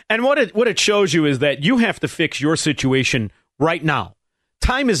 Yeah. And what it shows you is that you have to fix your situation right now.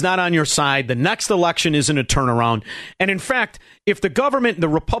 Time is not on your side. The next election isn't a turnaround. And in fact, if the government, the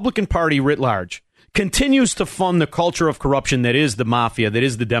Republican Party writ large, continues to fund the culture of corruption that is the mafia, that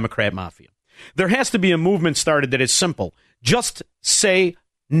is the Democrat mafia, there has to be a movement started that is simple. Just say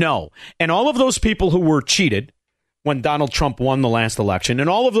no. And all of those people who were cheated when Donald Trump won the last election, and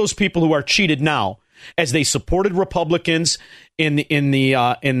all of those people who are cheated now as they supported Republicans in the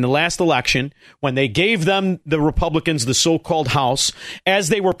last election, when they gave them, the Republicans, the so-called House, as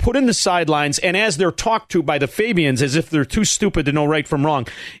they were put in the sidelines and as they're talked to by the Fabians as if they're too stupid to know right from wrong.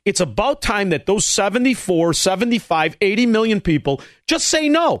 It's about time that those 74, 75, 80 million people just say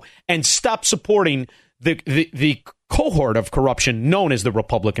no and stop supporting the cohort of corruption known as the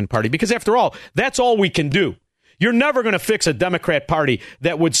Republican Party. Because after all, that's all we can do. You're never going to fix a Democrat Party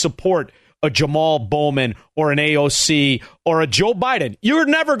that would support a Jamal Bowman or an AOC or a Joe Biden. You're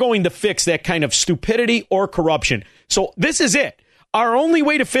never going to fix that kind of stupidity or corruption. So this is it. Our only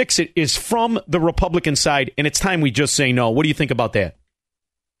way to fix it is from the Republican side, and it's time we just say no. What do you think about that?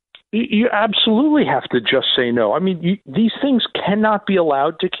 You absolutely have to just say no. I mean, these things cannot be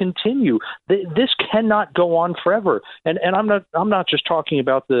allowed to continue. This cannot go on forever. And I'm not just talking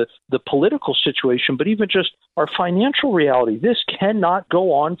about the political situation, but even just our financial reality. This cannot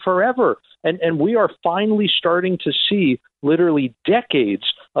go on forever. And we are finally starting to see literally decades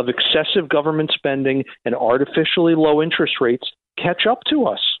of excessive government spending and artificially low interest rates catch up to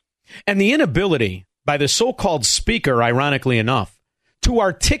us. And the inability by the so-called speaker, ironically enough, to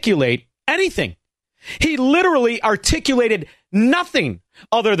articulate anything. He literally articulated nothing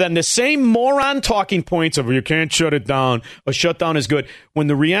other than the same moron talking points of you can't shut it down, a shutdown is good, when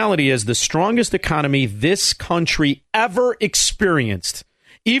the reality is the strongest economy this country ever experienced,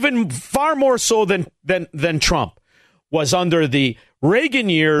 even far more so than Trump, was under the Reagan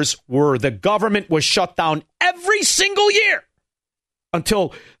years, where the government was shut down every single year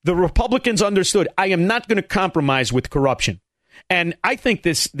until the Republicans understood, I am not going to compromise with corruption. And I think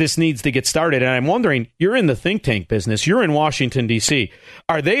this needs to get started. And I'm wondering, you're in the think tank business. You're in Washington, D.C.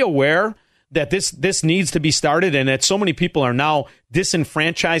 Are they aware that this needs to be started and that so many people are now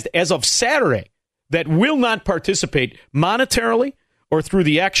disenfranchised as of Saturday that will not participate monetarily or through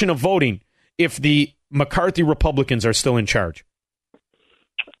the action of voting if the McCarthy Republicans are still in charge?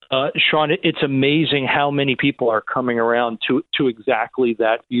 Sean, it's amazing how many people are coming around to exactly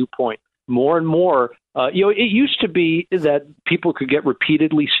that viewpoint. More and more, it used to be that people could get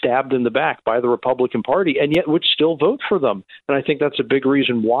repeatedly stabbed in the back by the Republican Party and yet would still vote for them. And I think that's a big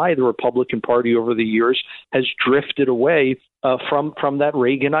reason why the Republican Party over the years has drifted away from that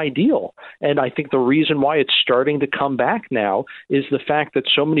Reagan ideal. And I think the reason why it's starting to come back now is the fact that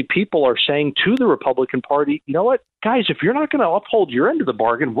so many people are saying to the Republican Party, you know what, guys, if you're not going to uphold your end of the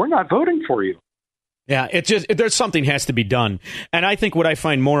bargain, we're not voting for you. Yeah, there's something has to be done. And I think what I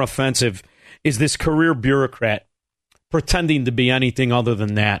find more offensive is this career bureaucrat pretending to be anything other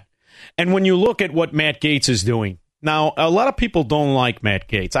than that. And when you look at what Matt Gaetz is doing, now, a lot of people don't like Matt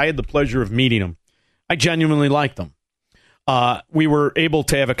Gaetz. I had the pleasure of meeting him. I genuinely liked him. We were able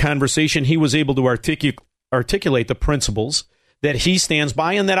to have a conversation. He was able to articulate the principles that he stands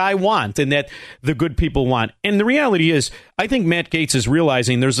by and that I want and that the good people want. And the reality is, I think Matt Gaetz is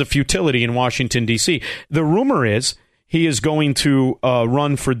realizing there's a futility in Washington, D.C. The rumor is he is going to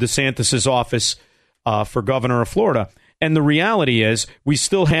run for DeSantis' office for governor of Florida. And the reality is we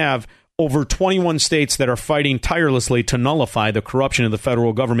still have over 21 states that are fighting tirelessly to nullify the corruption of the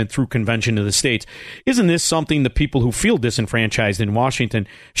federal government through convention of the states. Isn't this something the people who feel disenfranchised in Washington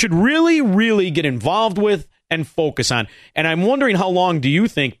should really, really get involved with and focus on. And I'm wondering, how long do you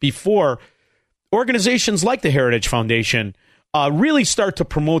think before organizations like the Heritage Foundation really start to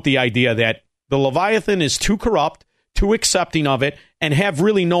promote the idea that the Leviathan is too corrupt, too accepting of it, and have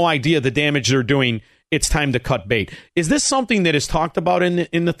really no idea the damage they're doing? It's time to cut bait. Is this something that is talked about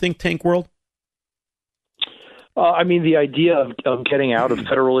in the think tank world? I mean, the idea of getting out of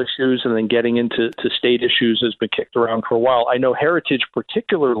federal issues and then getting into state issues has been kicked around for a while. I know Heritage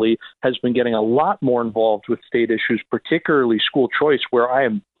particularly has been getting a lot more involved with state issues, particularly school choice, where I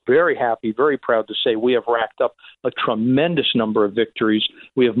am very happy, very proud to say we have racked up a tremendous number of victories.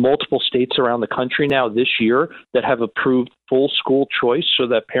 We have multiple states around the country now this year that have approved full school choice so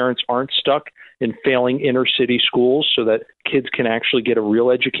that parents aren't stuck in failing inner city schools, so that kids can actually get a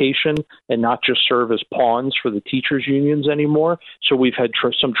real education and not just serve as pawns for the teachers' unions anymore. So we've had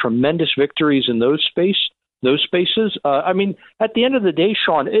some tremendous victories in those spaces. I mean, at the end of the day,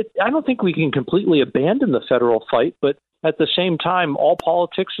 Sean, I don't think we can completely abandon the federal fight, but at the same time, all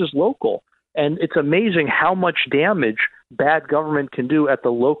politics is local. And it's amazing how much damage bad government can do at the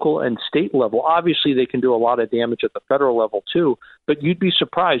local and state level. Obviously, they can do a lot of damage at the federal level, too. But you'd be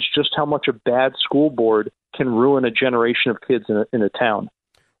surprised just how much a bad school board can ruin a generation of kids in a town.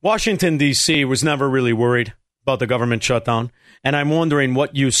 Washington, D.C. was never really worried about the government shutdown. And I'm wondering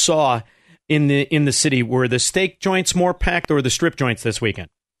what you saw in the city. Were the steak joints more packed or the strip joints this weekend?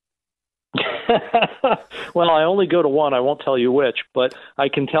 Well, I only go to one. I won't tell you which, but I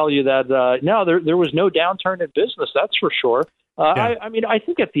can tell you that no, there was no downturn in business. That's for sure. I mean, I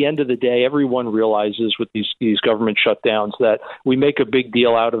think at the end of the day, everyone realizes with these government shutdowns that we make a big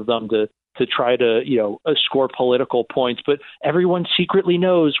deal out of them to try to score political points, but everyone secretly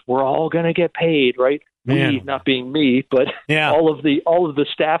knows we're all going to get paid, right? Man. We, not being me, but all of the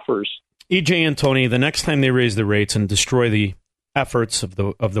staffers. E.J. Antoni, the next time they raise the rates and destroy the efforts of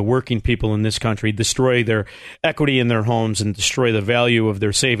the working people in this country, destroy their equity in their homes and destroy the value of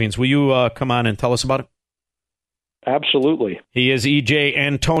their savings, will you come on and tell us about it? Absolutely. He is E.J.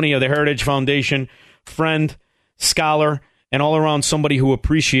 Antoni of the Heritage Foundation, friend, scholar, and all around somebody who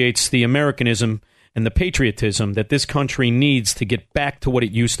appreciates the Americanism and the patriotism that this country needs to get back to what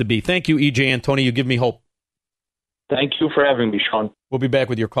it used to be. Thank you, E.J. Antoni. You give me hope. Thank you for having me, Sean. We'll be back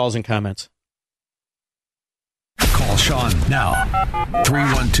with your calls and comments. Call Sean now.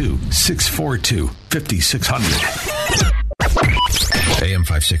 312-642-5600. AM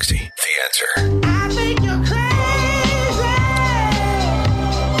 560. The Answer. I think you're crazy.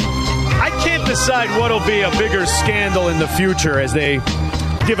 I can't decide what'll be a bigger scandal in the future as they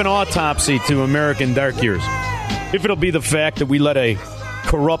give an autopsy to American dark years. If it'll be the fact that we let a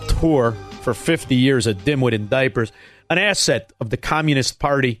corrupt whore for 50 years, a dimwit in diapers, an asset of the Communist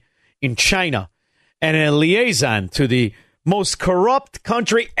Party in China, and a liaison to the most corrupt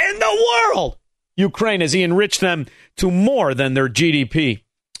country in the world, Ukraine, as he enriched them to more than their GDP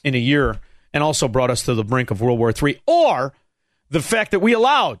in a year and also brought us to the brink of World War III, or the fact that we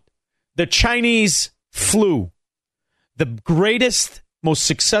allowed the Chinese flu, the greatest, most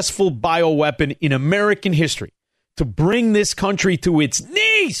successful bioweapon in American history, to bring this country to its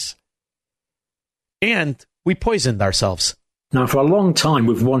knees. And we poisoned ourselves. Now, for a long time,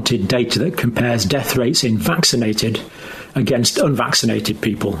 we've wanted data that compares death rates in vaccinated against unvaccinated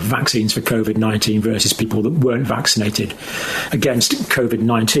people, vaccines for COVID-19 versus people that weren't vaccinated against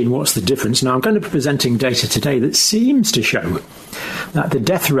COVID-19. What's the difference? Now, I'm going to be presenting data today that seems to show that the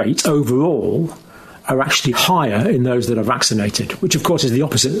death rates overall are actually higher in those that are vaccinated, which, of course, is the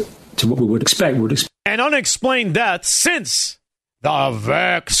opposite to what we would expect. An unexplained death since the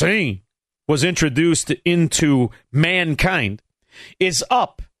vaccine was introduced into mankind is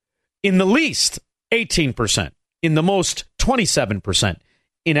up in the least 18%, in the most 27%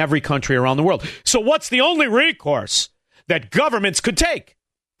 in every country around the world. So what's the only recourse that governments could take?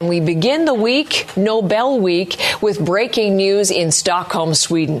 We begin the week, Nobel Week, with breaking news in Stockholm,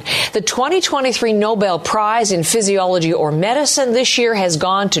 Sweden. The 2023 Nobel Prize in Physiology or Medicine this year has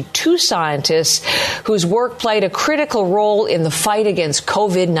gone to two scientists whose work played a critical role in the fight against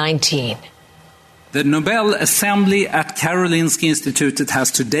COVID-19. The Nobel Assembly at Karolinska Institutet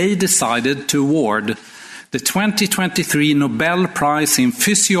has today decided to award the 2023 Nobel Prize in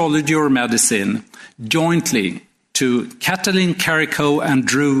Physiology or Medicine jointly to Katalin Karikó and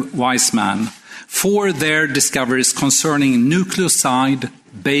Drew Weissman for their discoveries concerning nucleoside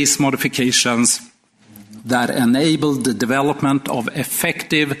base modifications that enabled the development of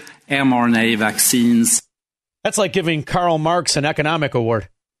effective mRNA vaccines. That's like giving Karl Marx an economic award.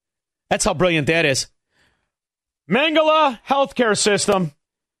 That's how brilliant that is. Mangala Healthcare System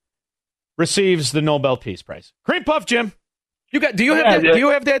receives the Nobel Peace Prize. Cream Puff, Jim. Do you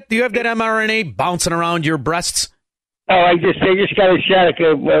have that mRNA bouncing around your breasts? Oh, they just got a shot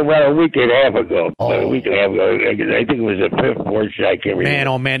about a week and a half ago. I think it was the fifth or fourth shot. I can't remember. Man,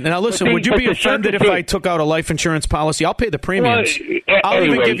 oh man! Now listen, would you be offended if I took out a life insurance policy? I'll pay the premiums.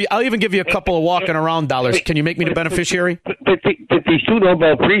 I'll even give you a couple of walking around dollars. Can you make me the beneficiary? But these two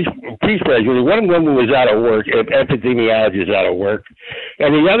Nobel Peace Prizes, one of them was out of work, epidemiologist out of work,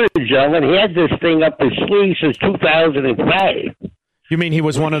 and the other gentleman, he had this thing up his sleeve since 2005. You mean he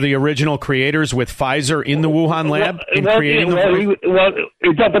was one of the original creators with Pfizer in the Wuhan lab creating the virus?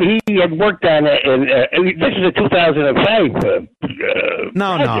 But he had worked on it, and this is a 2005.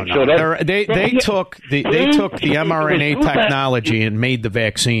 No. They took the mRNA technology and made the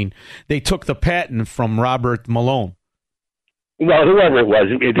vaccine. They took the patent from Robert Malone. Well, whoever it was,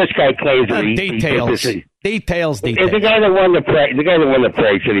 this guy claims that Details. The guy that won the prize.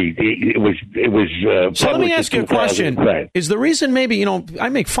 It was. So let me ask you a question: is the reason maybe I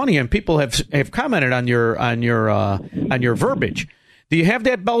make fun of you and people have commented on your verbiage? Do you have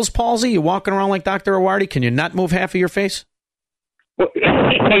that Bell's palsy? You walking around like Dr. Awardi? Can you not move half of your face?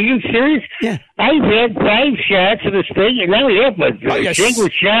 Are you serious? Yeah. I've had 5 shots of this thing, and not only that, but single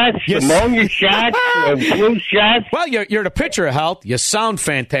shots, pneumonia shots, flu shots. Well, you're the picture of health. You sound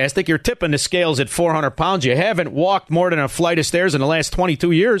fantastic. You're tipping the scales at 400 pounds. You haven't walked more than a flight of stairs in the last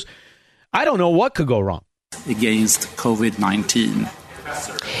 22 years. I don't know what could go wrong. Against COVID-19.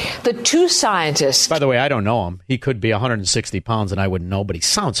 The two scientists... By the way, I don't know him. He could be 160 pounds, and I wouldn't know, but he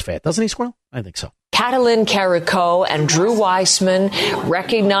sounds fat. Doesn't he, Squirrel? I think so. Catalin Carrico and Drew Weissman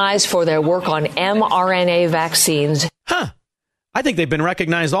recognized for their work on mRNA vaccines. I think they've been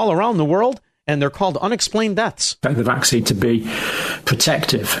recognized all around the world, and they're called unexplained deaths. The vaccine to be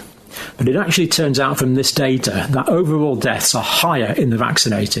protective. But it actually turns out from this data that overall deaths are higher in the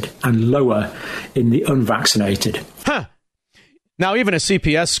vaccinated and lower in the unvaccinated. Now, even a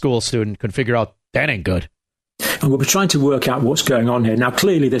CPS school student could figure out that ain't good. And we'll be trying to work out what's going on here. Now,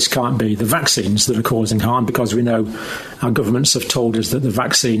 clearly, this can't be the vaccines that are causing harm, because we know our governments have told us that the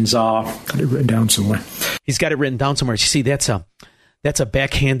vaccines are... Got it written down somewhere. He's got it written down somewhere. You see, that's a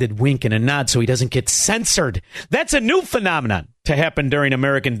backhanded wink and a nod so he doesn't get censored. That's a new phenomenon to happen during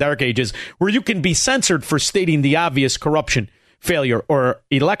American Dark Ages, where you can be censored for stating the obvious corruption, failure, or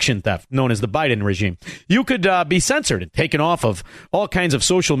election theft, known as the Biden regime. You could be censored and taken off of all kinds of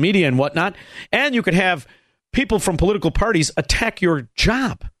social media and whatnot, and you could have people from political parties attack your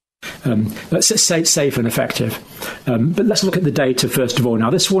job. Let's say safe and effective. But let's look at the data first of all.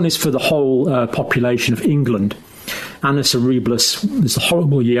 Now, this one is for the whole population of England. Annus Horribilis is a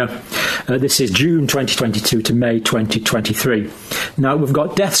horrible year. This is June 2022 to May 2023. Now, we've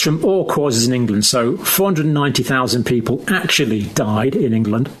got deaths from all causes in England. So 490,000 people actually died in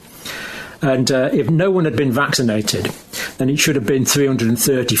England. And if no one had been vaccinated, then it should have been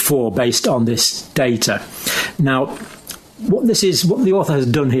 334 based on this data. Now, what the author has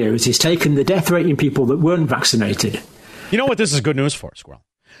done here is he's taken the death rate in people that weren't vaccinated. You know what this is good news for, Squirrel?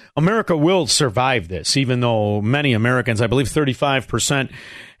 America will survive this, even though many Americans, I believe 35%,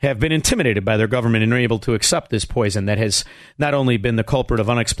 have been intimidated by their government and are able to accept this poison that has not only been the culprit of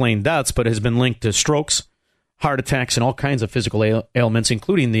unexplained deaths, but has been linked to strokes, heart attacks, and all kinds of physical ailments,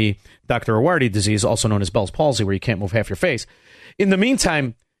 including the Dr. Awardi disease, also known as Bell's palsy, where you can't move half your face. In the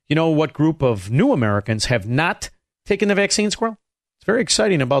meantime, you know what group of new Americans have not taken the vaccine, Squirrel? It's very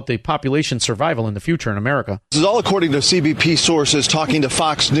exciting about the population survival in the future in America. This is all according to CBP sources talking to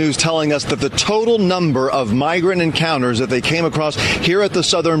Fox News, telling us that the total number of migrant encounters that they came across here at the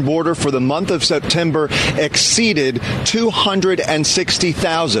southern border for the month of September exceeded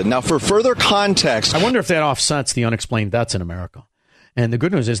 260,000. Now, for further context, I wonder if that offsets the unexplained deaths in America. And the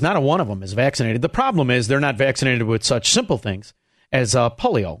good news is not a one of them is vaccinated. The problem is they're not vaccinated with such simple things as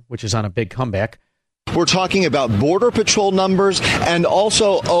polio, which is on a big comeback. We're talking about Border Patrol numbers and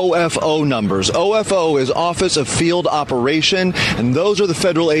also OFO numbers. OFO is Office of Field Operation, and those are the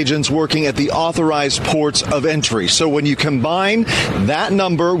federal agents working at the authorized ports of entry. So when you combine that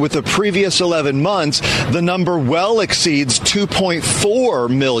number with the previous 11 months, the number well exceeds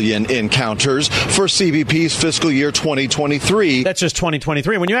 2.4 million encounters for CBP's fiscal year 2023. That's just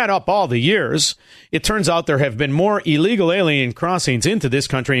 2023. When you add up all the years, it turns out there have been more illegal alien crossings into this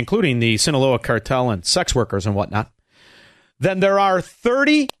country, including the Sinaloa cartel and sex workers and whatnot, then there are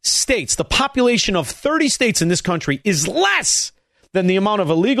 30 states. The population of 30 states in this country is less than the amount of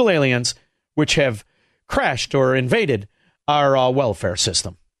illegal aliens which have crashed or invaded our welfare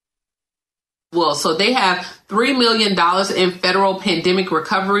system. Well, so they have $3 million in federal pandemic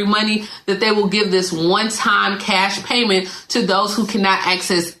recovery money that they will give this one-time cash payment to those who cannot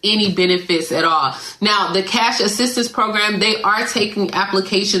access any benefits at all. Now, the cash assistance program, they are taking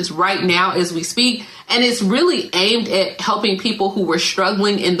applications right now as we speak, and it's really aimed at helping people who were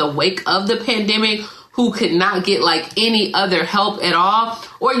struggling in the wake of the pandemic, who could not get like any other help at all,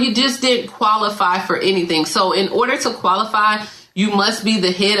 or you just didn't qualify for anything. So in order to qualify, you must be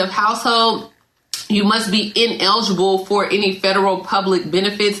the head of household. You must be ineligible for any federal public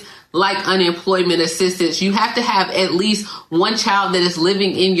benefits like unemployment assistance. You have to have at least one child that is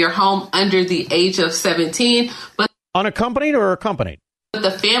living in your home under the age of 17. But unaccompanied or accompanied? But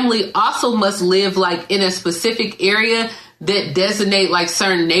the family also must live like in a specific area that designate like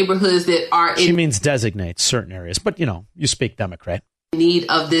certain neighborhoods that are She means designate certain areas, but you speak Democrat. Need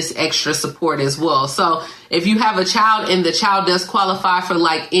of this extra support as well. So if you have a child and the child does qualify for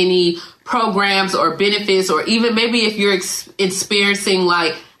like any programs or benefits, or even maybe if you're experiencing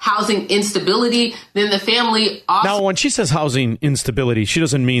like housing instability, then the family also... Now, when she says housing instability, she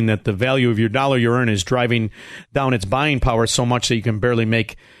doesn't mean that the value of your dollar you earn is driving down its buying power so much that you can barely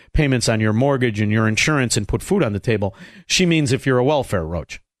make payments on your mortgage and your insurance and put food on the table. She means if you're a welfare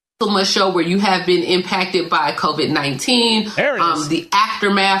roach. Must show where you have been impacted by COVID-19, the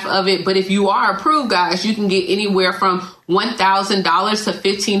aftermath of it. But if you are approved, guys, you can get anywhere from $1,000 to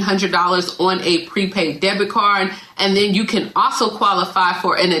 $1,500 on a prepaid debit card. And then you can also qualify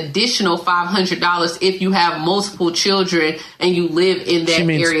for an additional $500 if you have multiple children and you live in that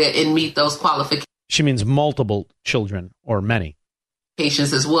area and meet those qualifications. She means multiple children or many.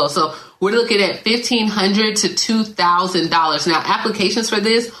 As well. So we're looking at $1,500 to $2,000. Now, applications for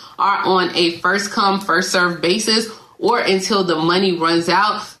this are on a first come, first served basis or until the money runs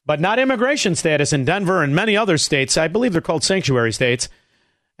out. But not immigration status in Denver and many other states. I believe they're called sanctuary states.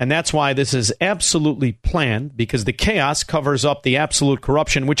 And that's why this is absolutely planned, because the chaos covers up the absolute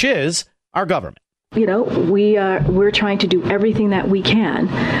corruption, which is our government. We're trying to do everything that we can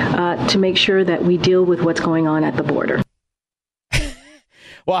to make sure that we deal with what's going on at the border.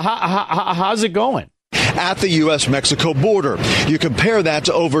 Well, how's it going? At the U.S.-Mexico border. You compare that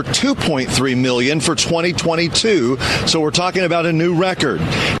to over 2.3 million for 2022. So we're talking about a new record.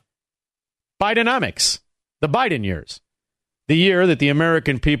 Bidenomics, the Biden years, the year that the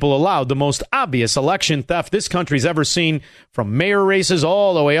American people allowed the most obvious election theft this country's ever seen, from mayor races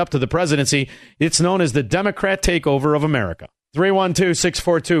all the way up to the presidency. It's known as the Democrat takeover of America.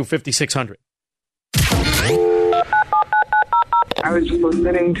 312-642-5600. I was just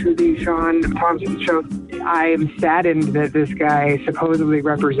listening to the Sean Thompson show. I'm saddened that this guy supposedly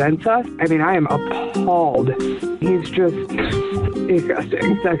represents us. I mean, I am appalled. He's just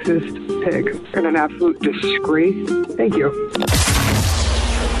disgusting, sexist pig, and an absolute disgrace. Thank you.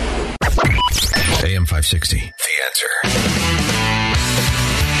 AM 560, The Answer.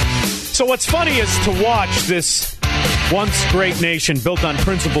 So what's funny is to watch this once great nation built on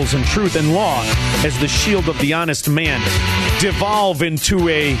principles and truth and law as the shield of the honest man devolve into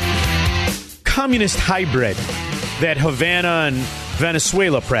a communist hybrid that Havana and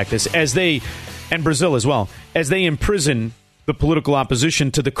Venezuela practice, and Brazil as well, as they imprison the political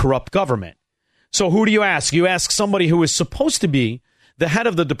opposition to the corrupt government. So who do you ask? You ask somebody who is supposed to be the head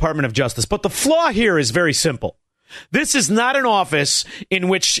of the Department of Justice. But the flaw here is very simple. This is not an office in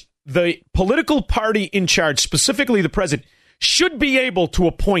which the political party in charge, specifically the president, should be able to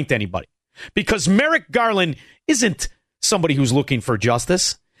appoint anybody, because Merrick Garland isn't somebody who's looking for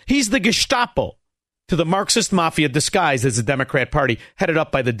justice. He's the Gestapo to the Marxist mafia disguised as the Democrat Party, headed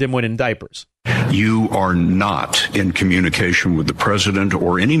up by the dimwit in diapers. You are not in communication with the president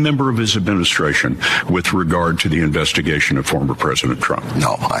or any member of his administration with regard to the investigation of former President Trump.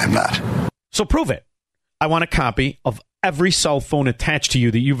 No, I am not. So prove it. I want a copy of every cell phone attached to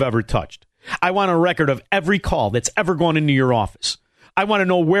you that you've ever touched. I want a record of every call that's ever gone into your office. I want to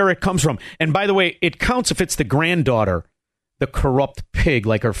know where it comes from. And by the way, it counts if it's the granddaughter, the corrupt pig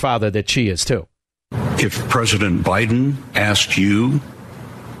like her father that she is too. If President Biden asked you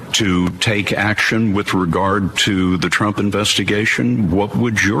to take action with regard to the Trump investigation, what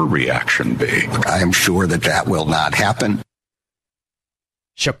would your reaction be? I am sure that will not happen.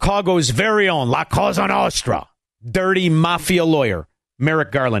 Chicago's very own La Cosa Nostra, dirty mafia lawyer, Merrick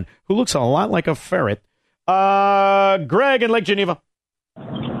Garland, who looks a lot like a ferret. Greg in Lake Geneva.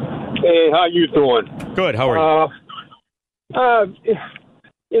 Hey, how you doing? Good. How are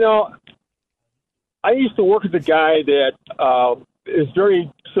you? I used to work with a guy that is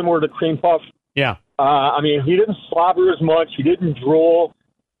very similar to Cream Puff. Yeah. He didn't slobber as much. He didn't drool.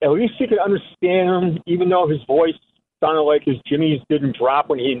 At least you could understand him, even though his voice sounded like his jimmies didn't drop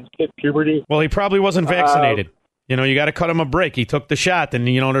when he hit puberty. Well, he probably wasn't vaccinated. You got to cut him a break. He took the shot, and,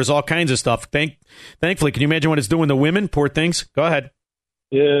 there's all kinds of stuff. Thankfully, can you imagine what it's doing to women? Poor things. Go ahead.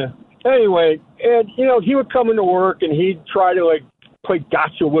 Yeah. Anyway, and, he would come into work, and he'd try to, play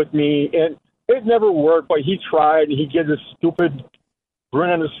gotcha with me, and it never worked, but he tried, and he'd get this stupid grin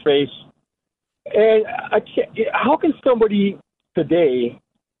on his face. And I can't, how can somebody today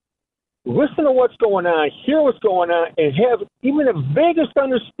listen to what's going on, hear what's going on, and have even the vaguest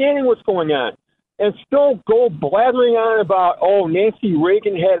understanding what's going on, and still go blathering on about, Nancy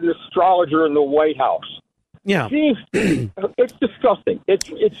Reagan had an astrologer in the White House? Yeah. See, it's disgusting.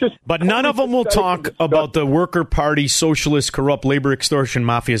 It's just. But none of them will talk about the worker party, socialist, corrupt labor extortion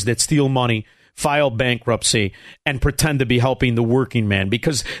mafias that steal money, file bankruptcy, and pretend to be helping the working man,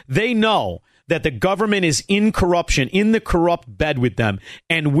 because they know that the government is in corruption, in the corrupt bed with them,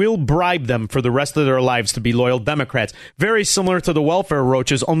 and will bribe them for the rest of their lives to be loyal Democrats. Very similar to the welfare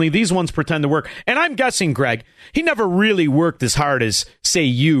roaches, only these ones pretend to work. And I'm guessing, Greg, he never really worked as hard as, say,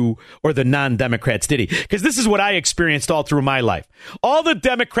 you or the non-Democrats, did he? Because this is what I experienced all through my life. All the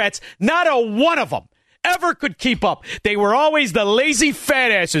Democrats, not a one of them ever could keep up. They were always the lazy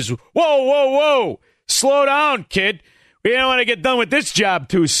fat asses. Whoa, whoa, whoa. Slow down, kid. We don't want to get done with this job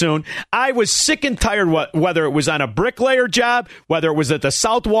too soon. I was sick and tired, whether it was on a bricklayer job, whether it was at the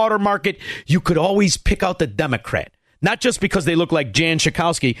South Water Market. You could always pick out the Democrat. Not just because they look like Jan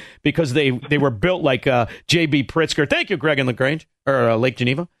Schakowsky, because they were built like J.B. Pritzker. Thank you, Greg in LaGrange, or Lake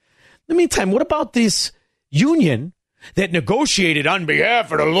Geneva. In the meantime, what about this union that negotiated on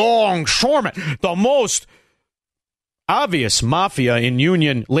behalf of the longshoremen, the most obvious mafia in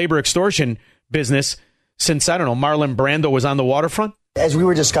union labor extortion business since, I don't know, Marlon Brando was on the waterfront? As we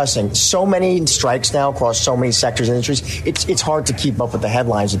were discussing, so many strikes now across so many sectors and industries, it's hard to keep up with the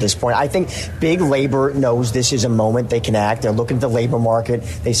headlines at this point. I think big labor knows this is a moment they can act. They're looking at the labor market.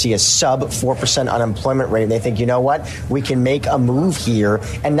 They see a sub 4% unemployment rate, and they think, you know what, we can make a move here.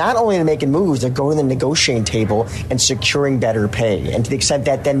 And not only are they making moves, they're going to the negotiating table and securing better pay. And to the extent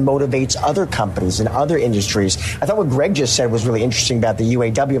that then motivates other companies and other industries. I thought what Greg just said was really interesting about the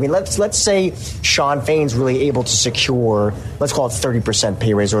UAW. I mean, let's say Sean Fain's really able to secure, let's call it 30%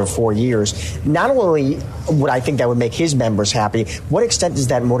 pay raise over 4 years. Not only would I think that would make his members happy, what extent does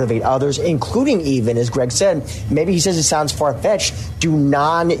that motivate others, including even, as Greg said, maybe he says it sounds far-fetched, do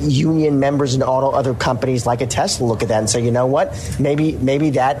non-union members in auto other companies like a Tesla look at that and say, you know what, maybe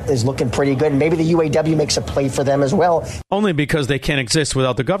that is looking pretty good. Maybe the UAW makes a play for them as well. Only because they can't exist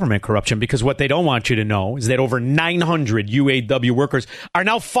without the government corruption, because what they don't want you to know is that over 900 UAW workers are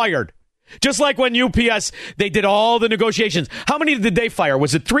now fired. Just like when UPS, they did all the negotiations. How many did they fire?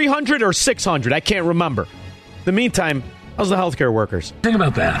 Was it 300 or 600? I can't remember. In the meantime, how's the healthcare workers? Think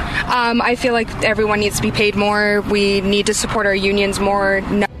about that. I feel like everyone needs to be paid more. We need to support our unions more.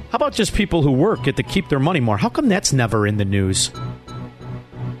 No. How about just people who work get to keep their money more? How come that's never in the news?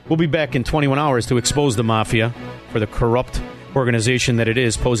 We'll be back in 21 hours to expose the mafia for the corrupt organization that it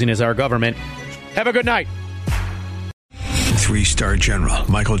is, posing as our government. Have a good night. 3-star General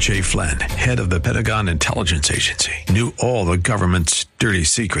Michael J. Flynn, head of the Pentagon Intelligence Agency, knew all the government's dirty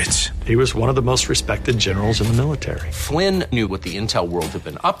secrets. He was one of the most respected generals in the military. Flynn knew what the intel world had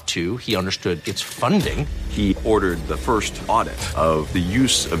been up to. He understood its funding. He ordered the first audit of the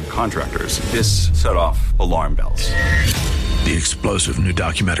use of contractors. This set off alarm bells. The explosive new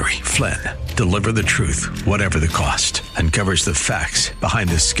documentary, Flynn, Deliver the Truth, Whatever the Cost, uncovers the facts behind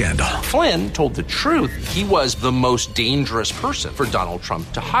this scandal. Flynn told the truth. He was the most dangerous person for Donald Trump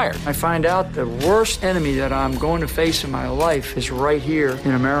to hire. I find out the worst enemy that I'm going to face in my life is right here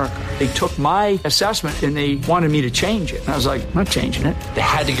in America. They took my assessment and they wanted me to change it. And I was like, I'm not changing it. They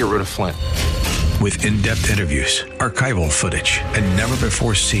had to get rid of Flynn. With in-depth interviews, archival footage, and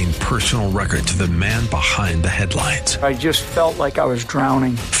never-before-seen personal records of the man behind the headlines. I just felt like I was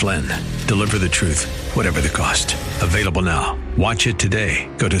drowning. Flynn, Deliver the Truth, Whatever the Cost. Available now. Watch it today.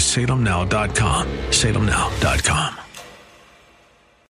 Go to salemnow.com. salemnow.com.